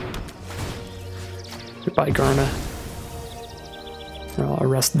 Goodbye, Garna. Or I'll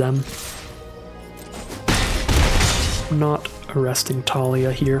arrest them. I'm not arresting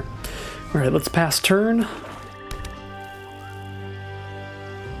Talia here. Alright, let's pass turn.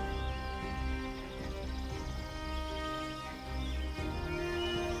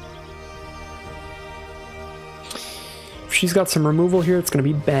 If she's got some removal here, it's going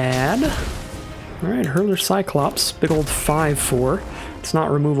to be bad. Alright, Hurler Cyclops, big old 5/4. It's not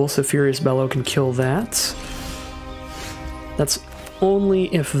removal, so Furious Bellow can kill that. That's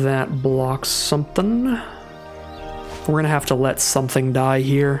only if that blocks something. We're gonna have to let something die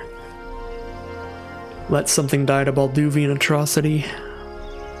here. Let something die to Balduvian Atrocity.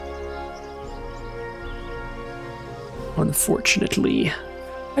 Unfortunately.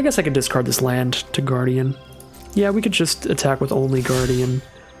 I guess I could discard this land to Guardian. Yeah, we could just attack with only Guardian.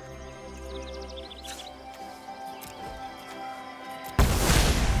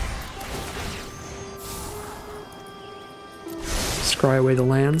 Scry away the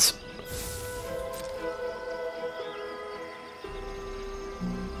lands.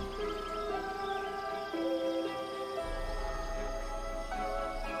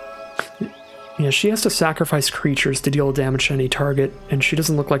 Yeah, she has to sacrifice creatures to deal damage to any target, and she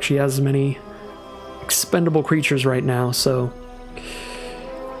doesn't look like she has many expendable creatures right now, so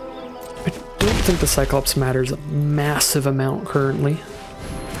I don't think the Cyclops matters a massive amount currently.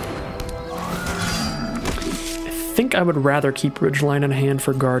 I think I would rather keep Ridgeline in hand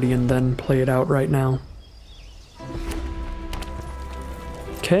for Guardian than play it out right now.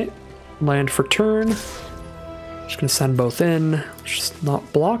 Okay, land for turn. Just gonna send both in, just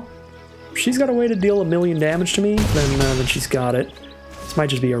not block. If she's got a way to deal 1,000,000 damage to me, then she's got it. This might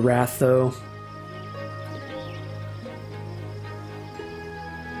just be a Wrath, though.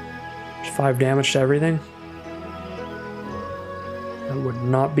 5 damage to everything. That would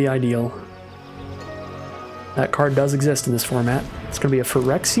not be ideal. That card does exist in this format. It's going to be a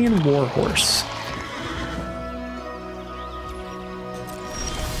Phyrexian Warhorse.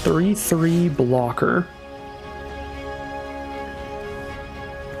 3/3 blocker.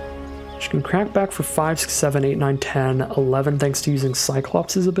 She can crack back for 5, 6, 7, 8, 9, 10, 11 thanks to using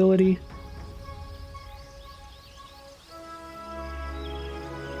Cyclops' ability.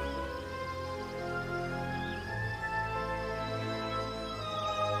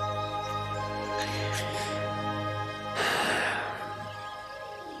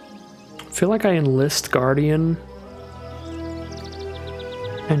 I feel like I enlist Guardian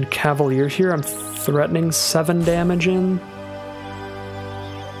and Cavalier here. I'm threatening 7 damage in.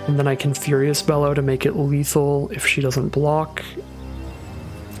 And then I can Furious Bellow to make it lethal if she doesn't block.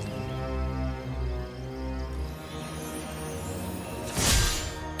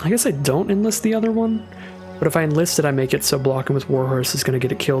 I guess I don't enlist the other one. But if I enlist it, I make it so blocking with Warhorse is going to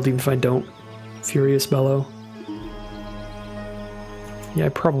get it killed even if I don't Furious Bellow. Yeah, I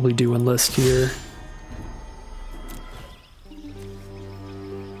probably do enlist here.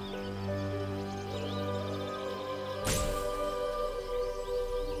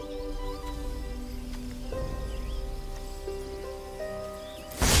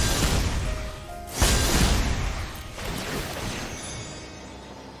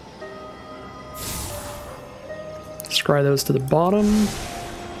 Scry those to the bottom.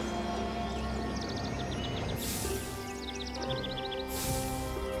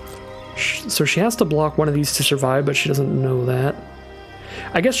 So she has to block one of these to survive, but she doesn't know that.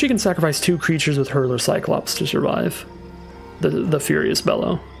 I guess she can sacrifice 2 creatures with Hurler Cyclops to survive the Furious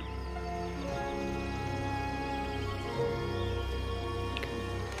Bellow.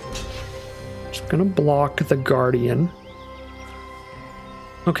 Just gonna block the Guardian.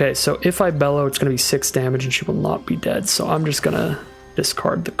 Okay, so if I Bellow, it's gonna be 6 damage and she will not be dead, so I'm just gonna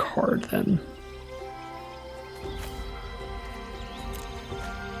discard the card then.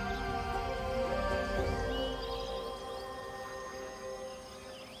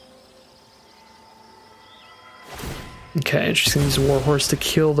 Okay, she's gonna use Warhorse to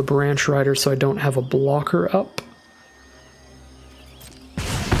kill the Branch Rider so I don't have a blocker up.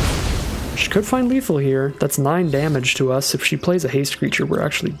 She could find lethal here. That's 9 damage to us. If she plays a haste creature, we're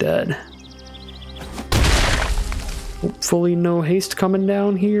actually dead. Hopefully no haste coming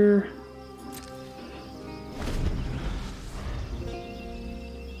down here.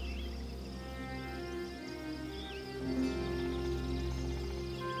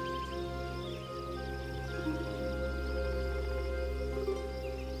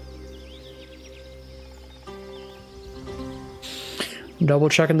 Double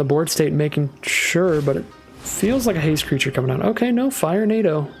checking the board state, making sure, but it feels like a haste creature coming out. Okay, no, Fire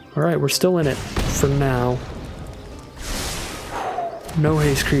NATO. Alright, we're still in it for now. No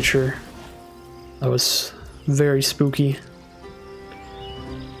haste creature. That was very spooky.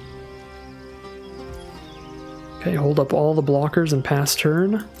 Okay, hold up all the blockers and pass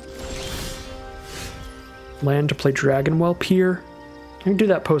turn. Land to play Dragon Whelp here. I can do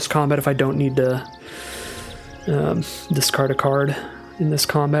that post-combat if I don't need to discard a card in this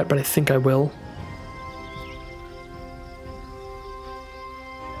combat, but I think I will.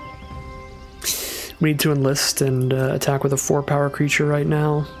 We need to enlist and attack with a 4-power creature right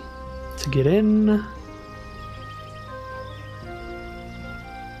now to get in.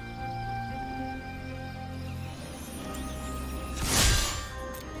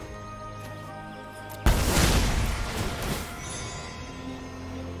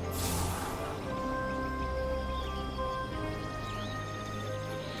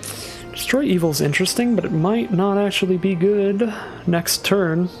 Destroy Evil's interesting, but it might not actually be good next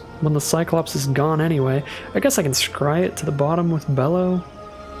turn when the Cyclops is gone anyway. I guess I can scry it to the bottom with Bellow.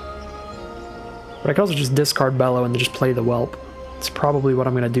 But I can also just discard Bellow and just play the Whelp. It's probably what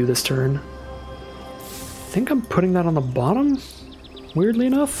I'm going to do this turn. I think I'm putting that on the bottom, weirdly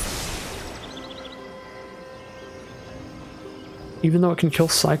enough. Even though it can kill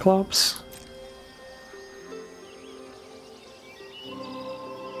Cyclops.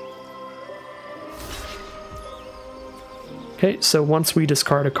 Okay, so once we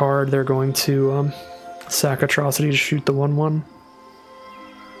discard a card, they're going to sack Atrocity to shoot the 1/1.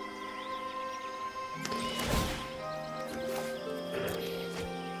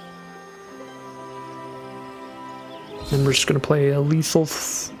 And we're just going to play a lethal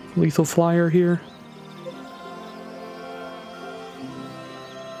flyer here.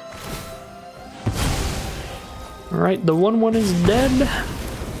 Alright, the 1/1 is dead.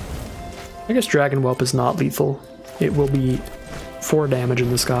 I guess Dragon Whelp is not lethal. It will be 4 damage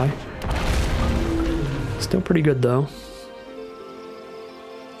in this guy. Still pretty good though.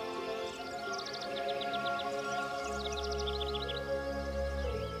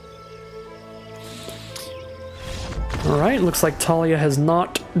 Alright, looks like Talia has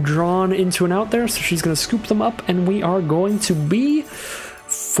not drawn into an out there, so she's going to scoop them up, and we are going to be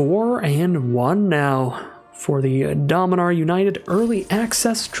 4-1 now for the Dominaria United Early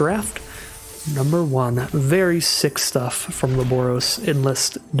Access Draft number 1. Very sick stuff from the Boros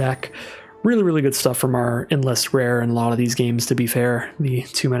Enlist deck. Really, really good stuff from our Enlist Rare in a lot of these games, to be fair. The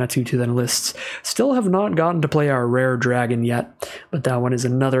 2-mana 2/2 that enlists. Still have not gotten to play our Rare Dragon yet, but that one is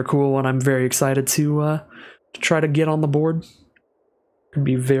another cool one I'm very excited to try to get on the board. Could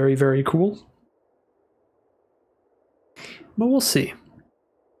be very, very cool. But we'll see.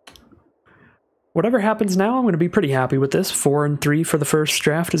 Whatever happens now, I'm going to be pretty happy with this. 4-3 for the first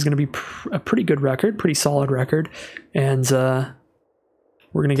draft is going to be a pretty good record, pretty solid record. And we're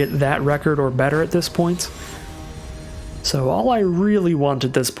going to get that record or better at this point. So all I really want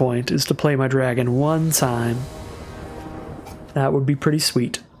at this point is to play my dragon one time. That would be pretty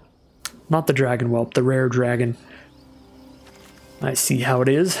sweet. Not the dragon whelp, the rare dragon. I see how it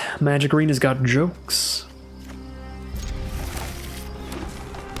is. Magic Arena's got jokes.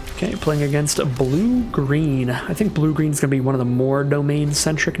 Okay, playing against a blue-green. I think blue-green's going to be one of the more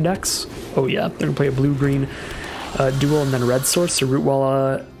domain-centric decks. Oh yeah, they're going to play a blue-green dual and then red source. So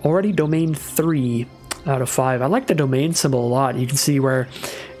Rootwalla already domain 3 out of 5. I like the domain symbol a lot. You can see where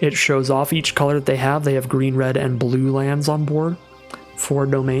it shows off each color that they have. They have green, red, and blue lands on board for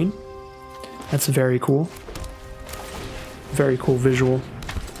domain. That's very cool. Very cool visual.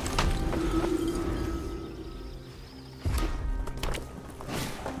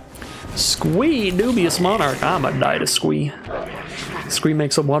 Squee, Dubious Monarch. I'ma die to Squee. Squee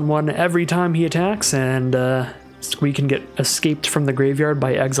makes a 1/1 every time he attacks, and Squee can get escaped from the graveyard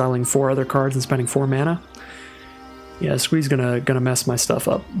by exiling 4 other cards and spending 4 mana. Yeah, Squee's gonna mess my stuff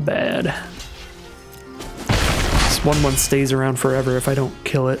up bad. This 1/1 stays around forever if I don't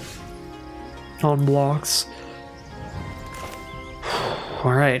kill it on blocks.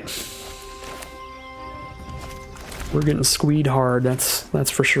 Alright. We're getting squeed hard, that's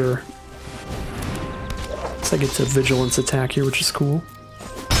for sure. I get to vigilance attack here, which is cool.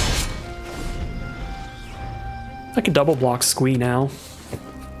 I can double block Squee now.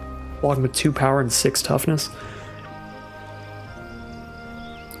 Block him with 2 power and 6 toughness.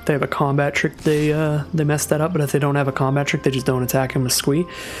 If they have a combat trick, they mess that up, but if they don't have a combat trick, they just don't attack him with Squee.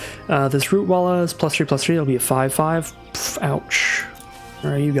 This Rootwalla is +3/+3, it'll be a 5/5. Pff, ouch.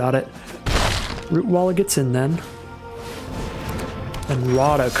 Alright, you got it. Rootwalla gets in then. And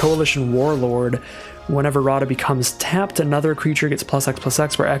Rada, Coalition Warlord. Whenever Rada becomes tapped, another creature gets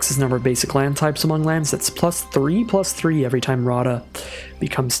 +X/+X, where X is the number of basic land types among lands. That's +3/+3 every time Rada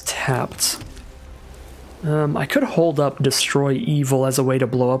becomes tapped. I could hold up Destroy Evil as a way to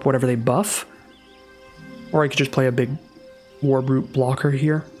blow up whatever they buff. Or I could just play a big Warbrute blocker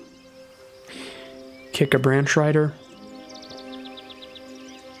here. Kick a Branch Rider.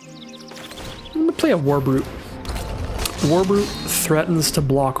 I'm gonna play a Warbrute. Warbrute threatens to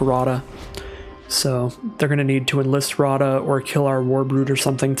block Rada. So they're going to need to enlist Rada or kill our Warbrute or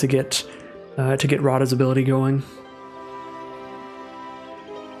something to get Rada's ability going.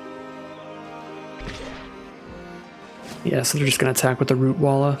 Yeah, so they're just going to attack with the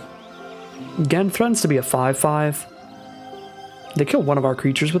Rootwalla. Again, threatens to be a 5/5. They kill one of our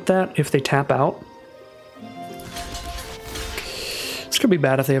creatures with that if they tap out. It's going to be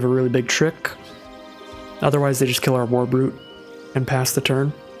bad if they have a really big trick. Otherwise, they just kill our Warbrute and pass the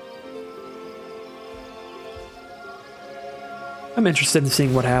turn. I'm interested in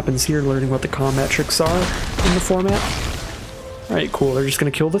seeing what happens here, learning what the combat tricks are in the format. Alright, cool. They're just going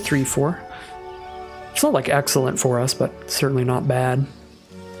to kill the 3/4. It's not like excellent for us, but certainly not bad.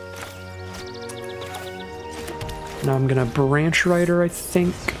 Now I'm going to Branch Rider, I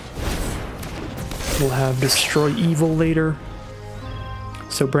think. We'll have Destroy Evil later.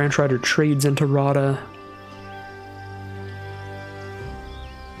 So Branch Rider trades into Rada.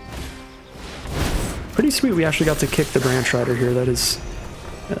 Pretty sweet, we actually got to kick the Branch Rider here. That is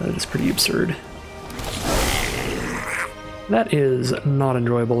pretty absurd. That is not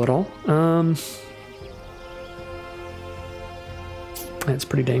enjoyable at all. That's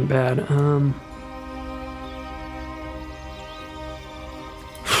pretty dang bad.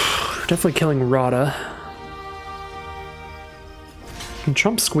 Definitely killing Rada. I can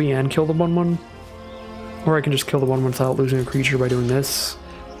chump Squee and kill the 1/1. Or I can just kill the 1/1 without losing a creature by doing this.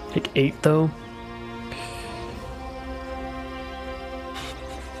 Take 8 though.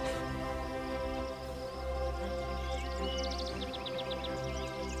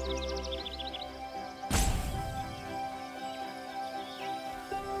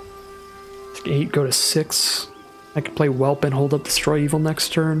 Take 8, go to 6. I could play Whelp and hold up Destroy Evil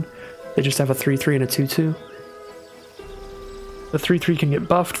next turn. They just have a 3/3 and a 2/2. The 3/3 can get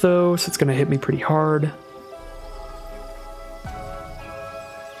buffed though, so it's going to hit me pretty hard.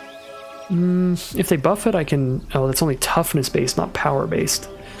 If they buff it, I can... Oh, that's only toughness based, not power based.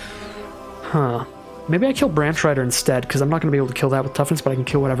 Huh. Maybe I kill Branch Rider instead, because I'm not going to be able to kill that with toughness, but I can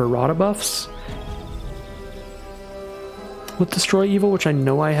kill whatever Rada buffs. With Destroy Evil, which I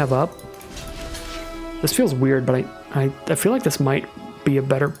know I have up. This feels weird, but I feel like this might be a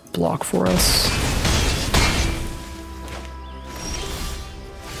better block for us.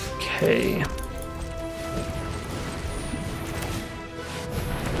 Okay.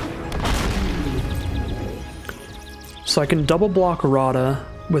 So I can double block Rada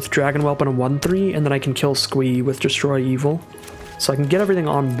with Dragon Whelp and a 1/3, and then I can kill Squee with Destroy Evil. So I can get everything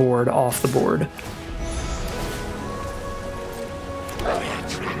on board, off the board.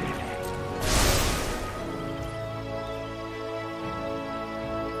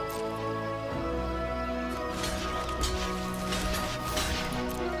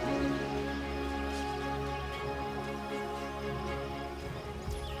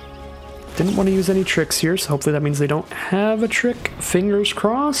 Didn't want to use any tricks here, so hopefully that means they don't have a trick. Fingers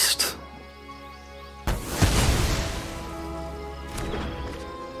crossed.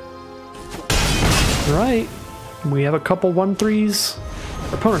 Right. We have a couple 1/3s.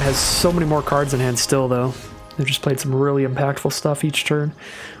 Our opponent has so many more cards in hand still, though. They've just played some really impactful stuff each turn.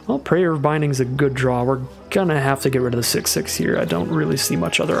 Well, Prayer of Binding is a good draw. We're gonna have to get rid of the 6/6 here. I don't really see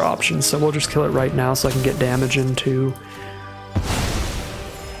much other options, so we'll just kill it right now so I can get damage into...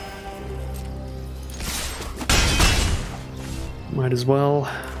 Might as well.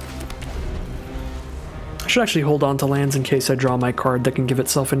 I should actually hold on to lands in case I draw my card that can give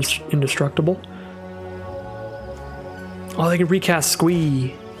itself indestructible. Oh, they can recast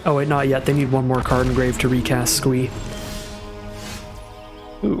Squee. Oh wait, not yet. They need one more card engraved to recast Squee.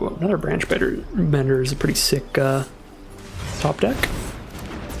 Ooh, another Branch Bender is a pretty sick top deck.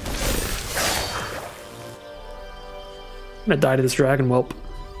 I'm gonna die to this Dragon Whelp.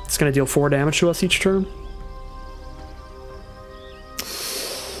 It's gonna deal 4 damage to us each turn.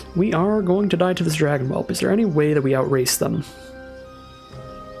 We are going to die to this Dragon Whelp. Is there any way that we outrace them?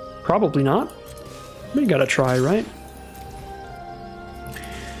 Probably not. We gotta try, right?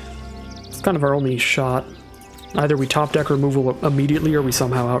 It's kind of our only shot. Either we top deck removal immediately or we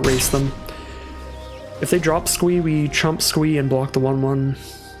somehow outrace them. If they drop Squee, we chump Squee and block the 1/1.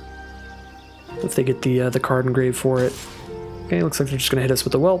 If they get the card engraved for it. Okay, looks like they're just gonna hit us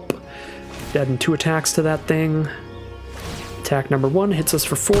with the Whelp. Adding 2 attacks to that thing. Attack number 1 hits us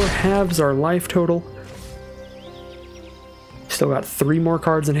for 4, halves our life total. Still got 3 more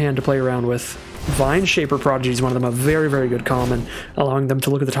cards in hand to play around with. Vine Shaper Prodigy is one of them, a very, very good common, allowing them to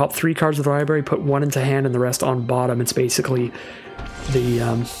look at the top 3 cards of the library, put 1 into hand and the rest on bottom. It's basically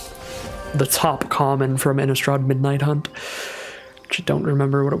the top common from Innistrad Midnight Hunt, which I don't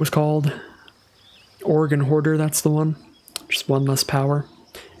remember what it was called. Oregon Hoarder, that's the one. Just 1 less power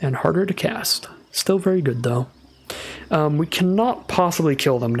and harder to cast. Still very good though. We cannot possibly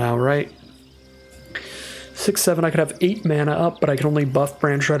kill them now, right? 6/7, I could have 8 mana up, but I can only buff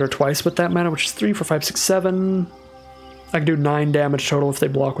Branch Rider twice with that mana, which is 3, 4, 5, 6, 7. I can do 9 damage total if they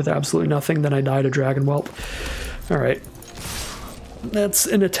block with absolutely nothing, then I die to Dragon Whelp. Alright. That's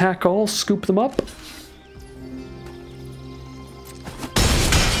an attack all, scoop them up.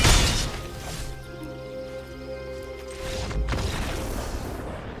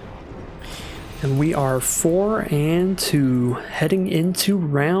 And we are 4-2, heading into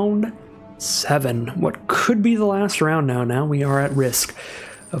round 7. What could be the last round now. Now we are at risk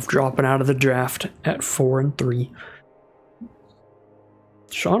of dropping out of the draft at 4-3.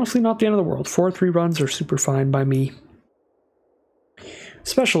 It's honestly not the end of the world. 4-3 runs are super fine by me.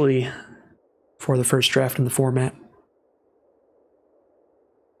 Especially for the first draft in the format.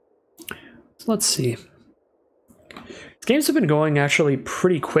 So let's see. Games have been going actually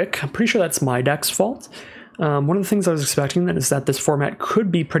pretty quick. I'm pretty sure that's my deck's fault. One of the things I was expecting then is that this format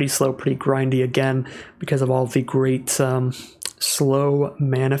could be pretty slow, pretty grindy again, because of all the great slow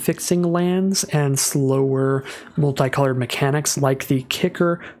mana fixing lands and slower multicolored mechanics like the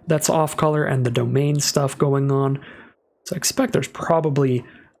kicker that's off color and the domain stuff going on. So I expect there's probably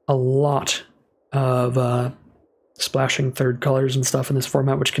a lot of splashing third colors and stuff in this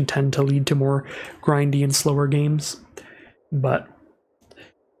format, which can tend to lead to more grindy and slower games. But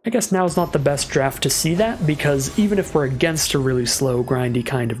I guess now is not the best draft to see that, because even if we're against a really slow, grindy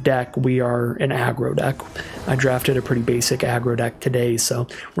kind of deck, we are an aggro deck. I drafted a pretty basic aggro deck today, so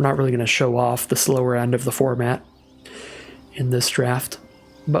we're not really going to show off the slower end of the format in this draft.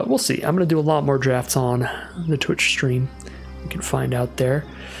 But we'll see. I'm going to do a lot more drafts on the Twitch stream. You can find out there.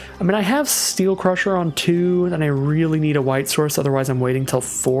 I mean, I have Steel Crusher on 2, and I really need a white source, otherwise I'm waiting till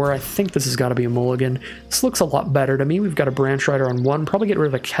 4. I think this has got to be a mulligan. This looks a lot better to me. We've got a Branch Rider on 1, probably get rid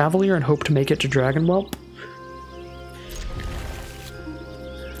of a Cavalier and hope to make it to Dragon Whelp.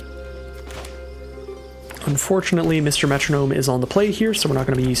 Unfortunately, Mr. Metronome is on the play here, so we're not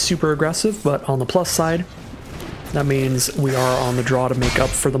going to be super aggressive, but on the plus side, that means we are on the draw to make up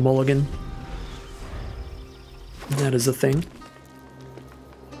for the mulligan. That is a thing.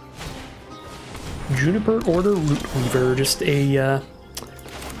 Juniper Order Root Weaver, just a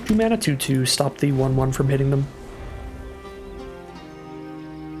 2 mana 2/2, stop the 1/1 from hitting them.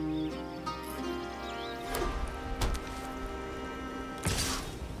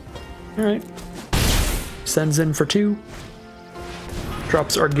 Alright. Sends in for 2.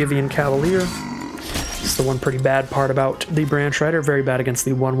 Drops Argivian Cavalier. This is the one pretty bad part about the Branch Rider, very bad against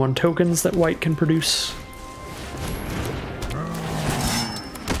the 1/1 tokens that white can produce.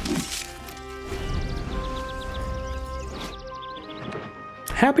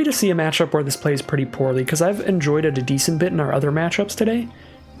 Happy to see a matchup where this plays pretty poorly, because I've enjoyed it a decent bit in our other matchups today.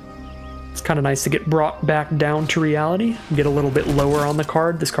 It's kind of nice to get brought back down to reality, get a little bit lower on the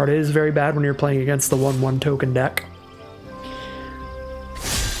card. This card is very bad when you're playing against the 1/1 token deck.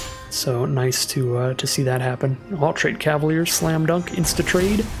 So nice to see that happen. I'll trade Cavalier, slam dunk, insta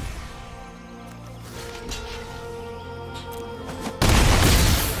trade.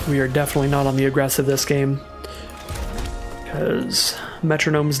 We are definitely not on the aggressive this game, because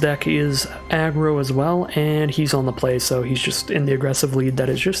Metronome's deck is aggro as well, and he's on the play, so he's just in the aggressive lead. That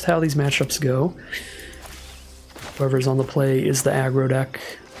is just how these matchups go. Whoever's on the play is the aggro deck.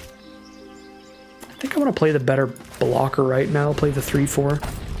 I think I want to play the better blocker right now, play the 3/4.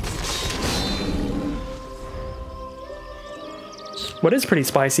 What is pretty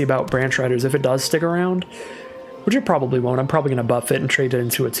spicy about Branch Riders, if it does stick around, which it probably won't, I'm probably going to buff it and trade it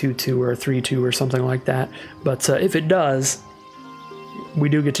into a 2/2 or a 3/2 or something like that, but if it does, we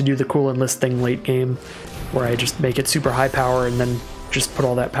do get to do the cool enlist thing late game, where I just make it super high power and then just put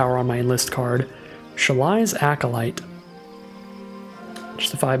all that power on my enlist card. Shalai's Acolyte.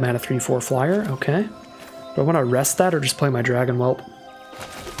 Just a 5 mana 3/4 flyer, okay. Do I want to rest that or just play my Dragon Whelp?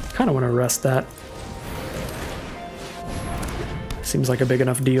 Kind of want to rest that. Seems like a big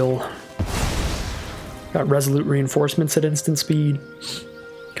enough deal. Got Resolute Reinforcements at instant speed.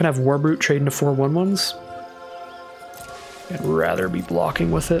 Can have Warbrute trade into 4 1/1s. I'd rather be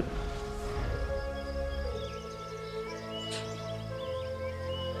blocking with it.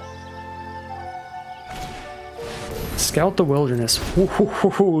 Scout the Wilderness.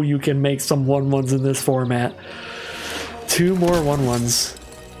 Ooh, you can make some 1/1s in this format. 2 more 1/1s.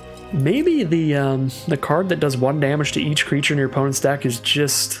 Maybe the card that does 1 damage to each creature in your opponent's deck is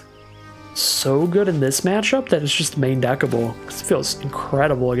just so good in this matchup that it's just main deckable. It feels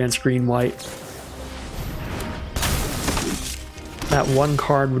incredible against green-white. That one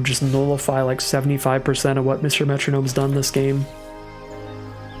card would just nullify like 75% of what Mr. Metronome's done this game.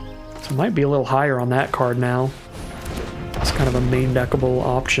 So it might be a little higher on that card now. It's kind of a main deckable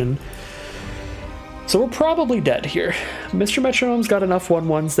option. So we're probably dead here. Mr. Metronome's got enough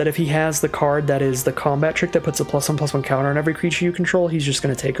 1/1s that if he has the card that is the combat trick that puts a +1/+1 counter on every creature you control, he's just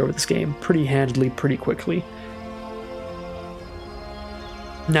going to take over this game pretty handedly, pretty quickly.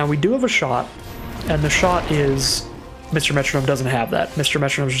 Now we do have a shot, and the shot is Mr. Metronome doesn't have that. Mr.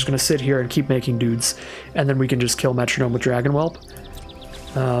 Metronome's just going to sit here and keep making dudes, and then we can just kill Metronome with Dragon Whelp.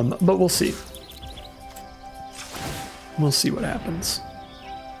 But we'll see. We'll see what happens.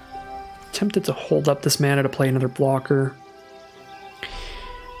 Tempted to hold up this mana to play another blocker.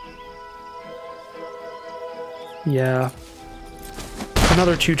 Yeah.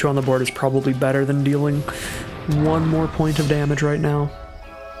 Another 2/2 on the board is probably better than dealing 1 more point of damage right now.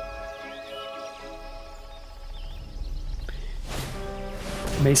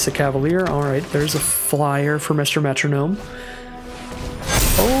 Mesa Cavalier. Alright, there's a flyer for Mr. Metronome.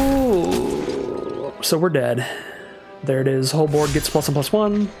 Oh! So we're dead. There it is. Whole board gets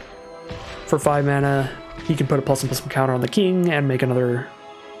 +1/+1. For 5 mana, he can put a +1/+1 counter on the king and make another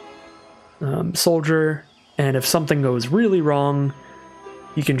soldier. And if something goes really wrong,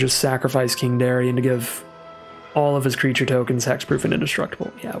 he can just sacrifice King Darien to give all of his creature tokens hexproof and indestructible.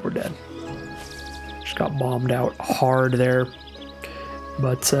 Yeah, we're dead. Just got bombed out hard there.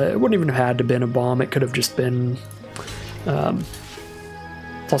 But it wouldn't even have had to been a bomb. It could have just been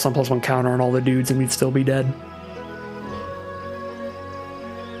 +1/+1 counter on all the dudes and we'd still be dead.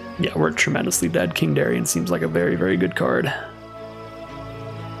 Yeah, we're tremendously dead. King Darien seems like a very, very good card.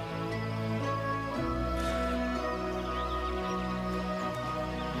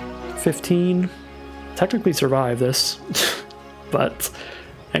 $15. Technically survive this, but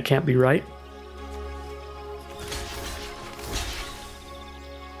That can't be right.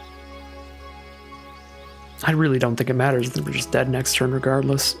 I really don't think it matters. We're just dead next turn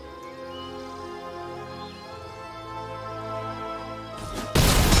regardless.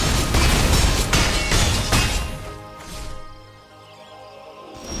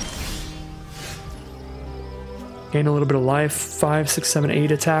 Gain a little bit of life. 5, 6, 7,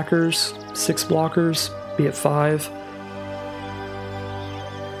 8 attackers. 6 blockers. Be at 5.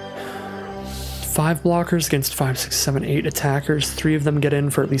 5 blockers against 5, 6, 7, 8 attackers. 3 of them get in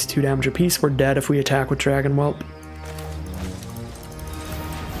for at least 2 damage apiece. We're dead if we attack with Dragon Whelp.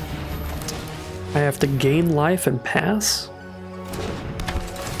 I have to gain life and pass.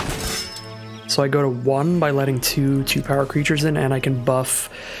 So I go to 1 by letting 2 2-power creatures in, and I can buff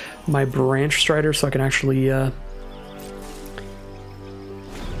my Branch Strider so I can actually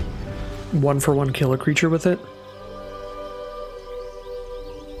 1-for-1 kill a creature with it.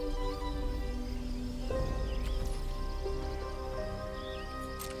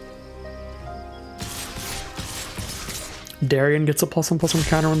 Darien gets a +1/+1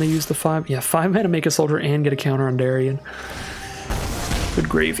 counter when they use the 5. Yeah, 5 mana make a soldier and get a counter on Darien. Good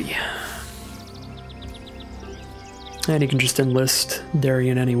gravy. And you can just enlist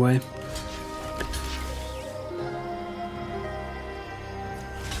Darien anyway.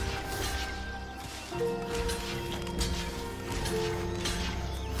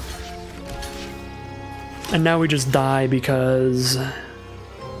 And now we just die because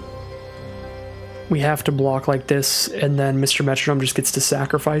we have to block like this, and then Mr. Metronome just gets to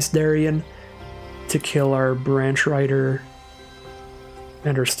sacrifice Darien to kill our Branch Rider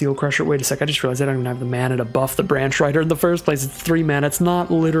and our Steel Crusher. Wait a sec, I just realized I don't even have the mana to buff the Branch Rider in the first place. It's 3 mana, it's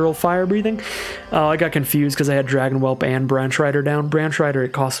not literal fire breathing. Oh, I got confused because I had Dragon Whelp and Branch Rider down. Branch Rider,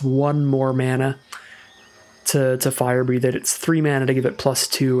 it costs 1 more mana to fire breathe it. It's 3 mana to give it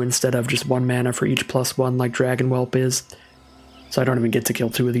 +2 instead of just 1 mana for each +1 like Dragon Whelp is. So I don't even get to kill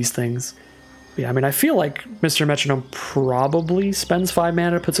 2 of these things. Yeah, I mean, I feel like Mr. Metronome probably spends 5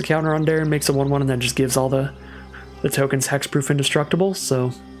 mana, puts a counter on Darien, makes a 1/1, and then just gives all the tokens hexproof indestructible,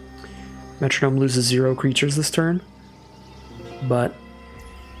 so Metronome loses 0 creatures this turn. But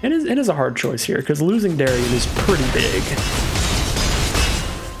it is a hard choice here, because losing Darien is pretty big.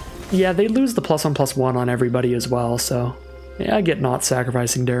 Yeah, they lose the +1/+1 on everybody as well, so yeah, I get not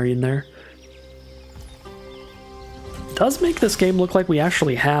sacrificing Darien there. Does make this game look like we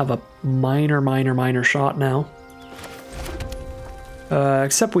actually have a minor shot now.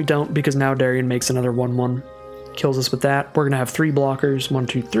 Except we don't, because now Darien makes another 1/1. Kills us with that. We're going to have 3 blockers. 1,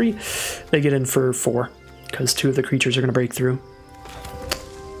 2, 3. They get in for 4, because 2 of the creatures are going to break through.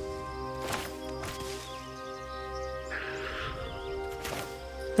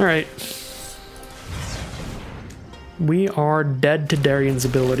 Alright. We are dead to Darien's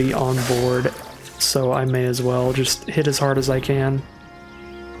ability on board, so I may as well just hit as hard as I can.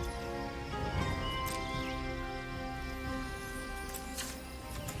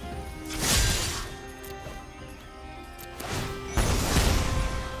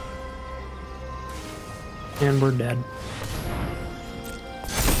 And we're dead.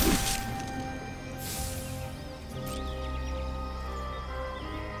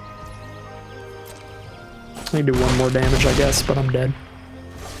 I do 1 more damage, I guess, but I'm dead.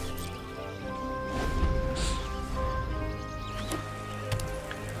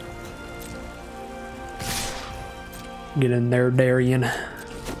 Get in there, Darien.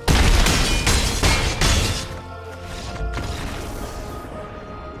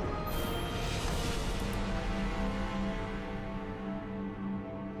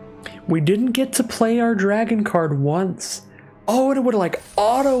 We didn't get to play our dragon card once. Oh, it would have like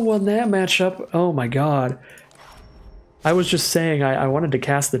auto won that matchup. Oh my god. I was just saying I wanted to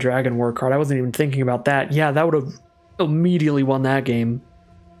cast the Dragon War card. I wasn't even thinking about that. Yeah, that would have immediately won that game.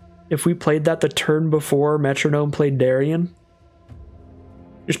 If we played that the turn before Metronome played Darien,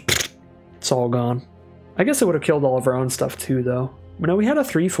 just it's all gone. I guess it would have killed all of our own stuff too, though. But no, we had a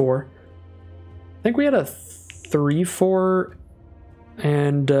 3/4. I think we had a 3/4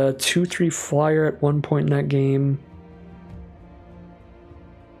 and a 2/3 flyer at one point in that game.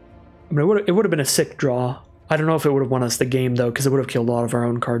 I mean, it would have been a sick draw. I don't know if it would have won us the game, though, because it would have killed a lot of our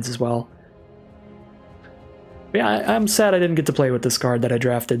own cards as well. But yeah, I'm sad I didn't get to play with this card that I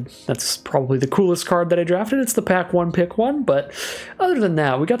drafted. That's probably the coolest card that I drafted. It's the pack 1 pick 1, but other than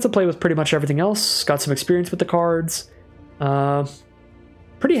that, we got to play with pretty much everything else. Got some experience with the cards.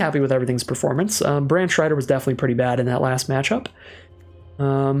 Pretty happy with everything's performance. Branch Rider was definitely pretty bad in that last matchup.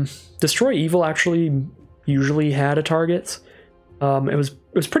 Destroy Evil actually usually had a target. It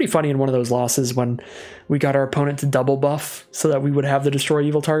was pretty funny in one of those losses when we got our opponent to double buff so that we would have the destroy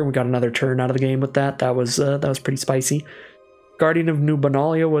evil target. We got another turn out of the game with that. That was pretty spicy. Guardian of New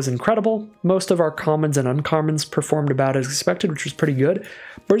Bonalia was incredible. Most of our commons and uncommons performed about as expected, which was pretty good.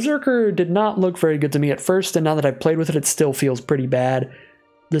 Berserker did not look very good to me at first, and now that I've played with it, it still feels pretty bad.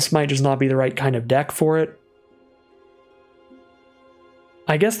 This might just not be the right kind of deck for it.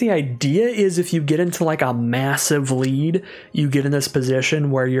 I guess the idea is if you get into like a massive lead, you get in this position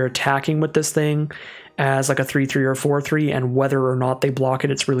where you're attacking with this thing as like a 3-3 or 4-3, and whether or not they block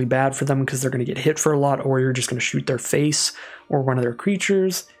it, it's really bad for them because they're going to get hit for a lot, or you're just going to shoot their face or one of their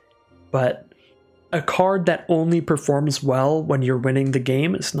creatures. But a card that only performs well when you're winning the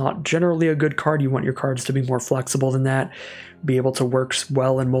game is not generally a good card. You want your cards to be more flexible than that, be able to work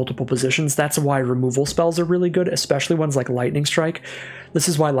well in multiple positions. That's why removal spells are really good, especially ones like Lightning Strike. This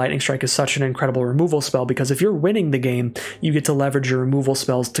is why Lightning Strike is such an incredible removal spell, because if you're winning the game, you get to leverage your removal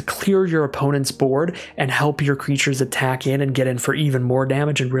spells to clear your opponent's board and help your creatures attack in and get in for even more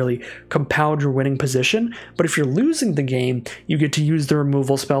damage and really compound your winning position. But if you're losing the game, you get to use the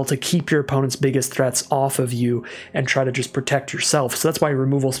removal spell to keep your opponent's biggest threats off of you and try to just protect yourself. So that's why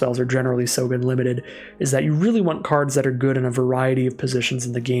removal spells are generally so good limited, is that you really want cards that are good in a variety of positions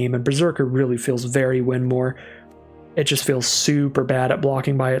in the game, and Berserker really feels very win more. It just feels super bad at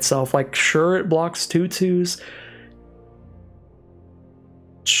blocking by itself. Like, sure, it blocks 2/2s.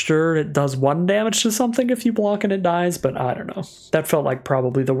 Sure, it does 1 damage to something if you block and it dies, but I don't know. That felt like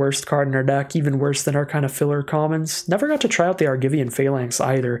probably the worst card in our deck, even worse than our kind of filler commons. Never got to try out the Argivian Phalanx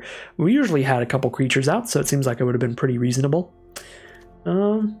either. We usually had a couple creatures out, so it seems like it would have been pretty reasonable.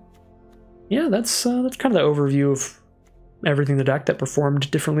 Yeah, that's kind of the overview of everything in the deck that performed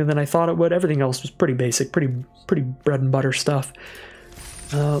differently than I thought it would. Everything else was pretty basic, pretty bread and butter stuff.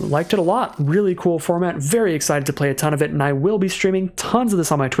 Liked it a lot. Really cool format. Very excited to play a ton of it, and I will be streaming tons of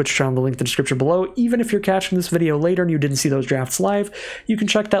this on my Twitch channel, the link in the description below. Even if you're catching this video later and you didn't see those drafts live, you can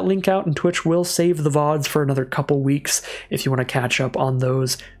check that link out, and Twitch will save the VODs for another couple weeks if you want to catch up on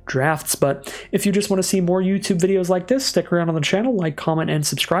those drafts. But if you just want to see more YouTube videos like this, stick around on the channel, like, comment, and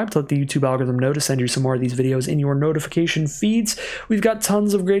subscribe to let the YouTube algorithm know to send you some more of these videos in your notification feeds. We've got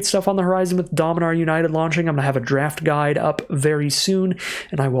tons of great stuff on the horizon with Dominaria United launching. I'm going to have a draft guide up very soon,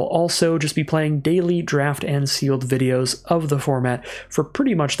 and I will also just be playing daily draft and sealed videos of the format for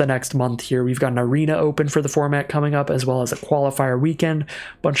pretty much the next month here. We've got an arena open for the format coming up, as well as a qualifier weekend,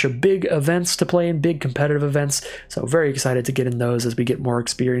 bunch of big events to play in, big competitive events, so very excited to get in those as we get more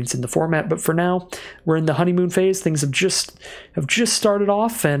experience in the format. But for now, we're in the honeymoon phase. Things have just started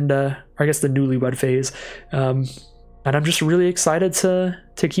off, and I guess the newlywed phase, and I'm just really excited to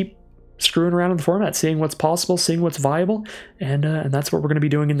keep screwing around in the format, seeing what's possible, seeing what's viable, and that's what we're going to be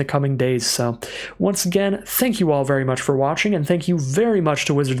doing in the coming days. So once again, thank you all very much for watching, and thank you very much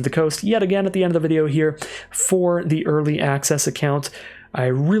to Wizard of the Coast yet again at the end of the video here for the early access account. I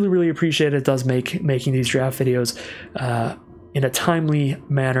really appreciate it. It does make making these draft videos in a timely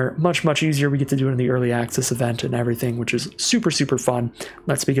manner much easier. We get to do it in the early access event and everything, which is super fun.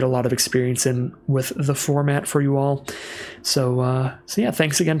 Lets me get a lot of experience in with the format for you all. So yeah,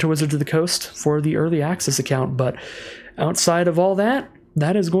 thanks again to Wizards of the Coast for the early access account. But outside of all that,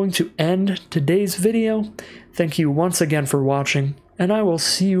 that is going to end today's video. Thank you once again for watching, and I will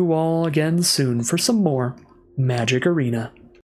see you all again soon for some more Magic Arena.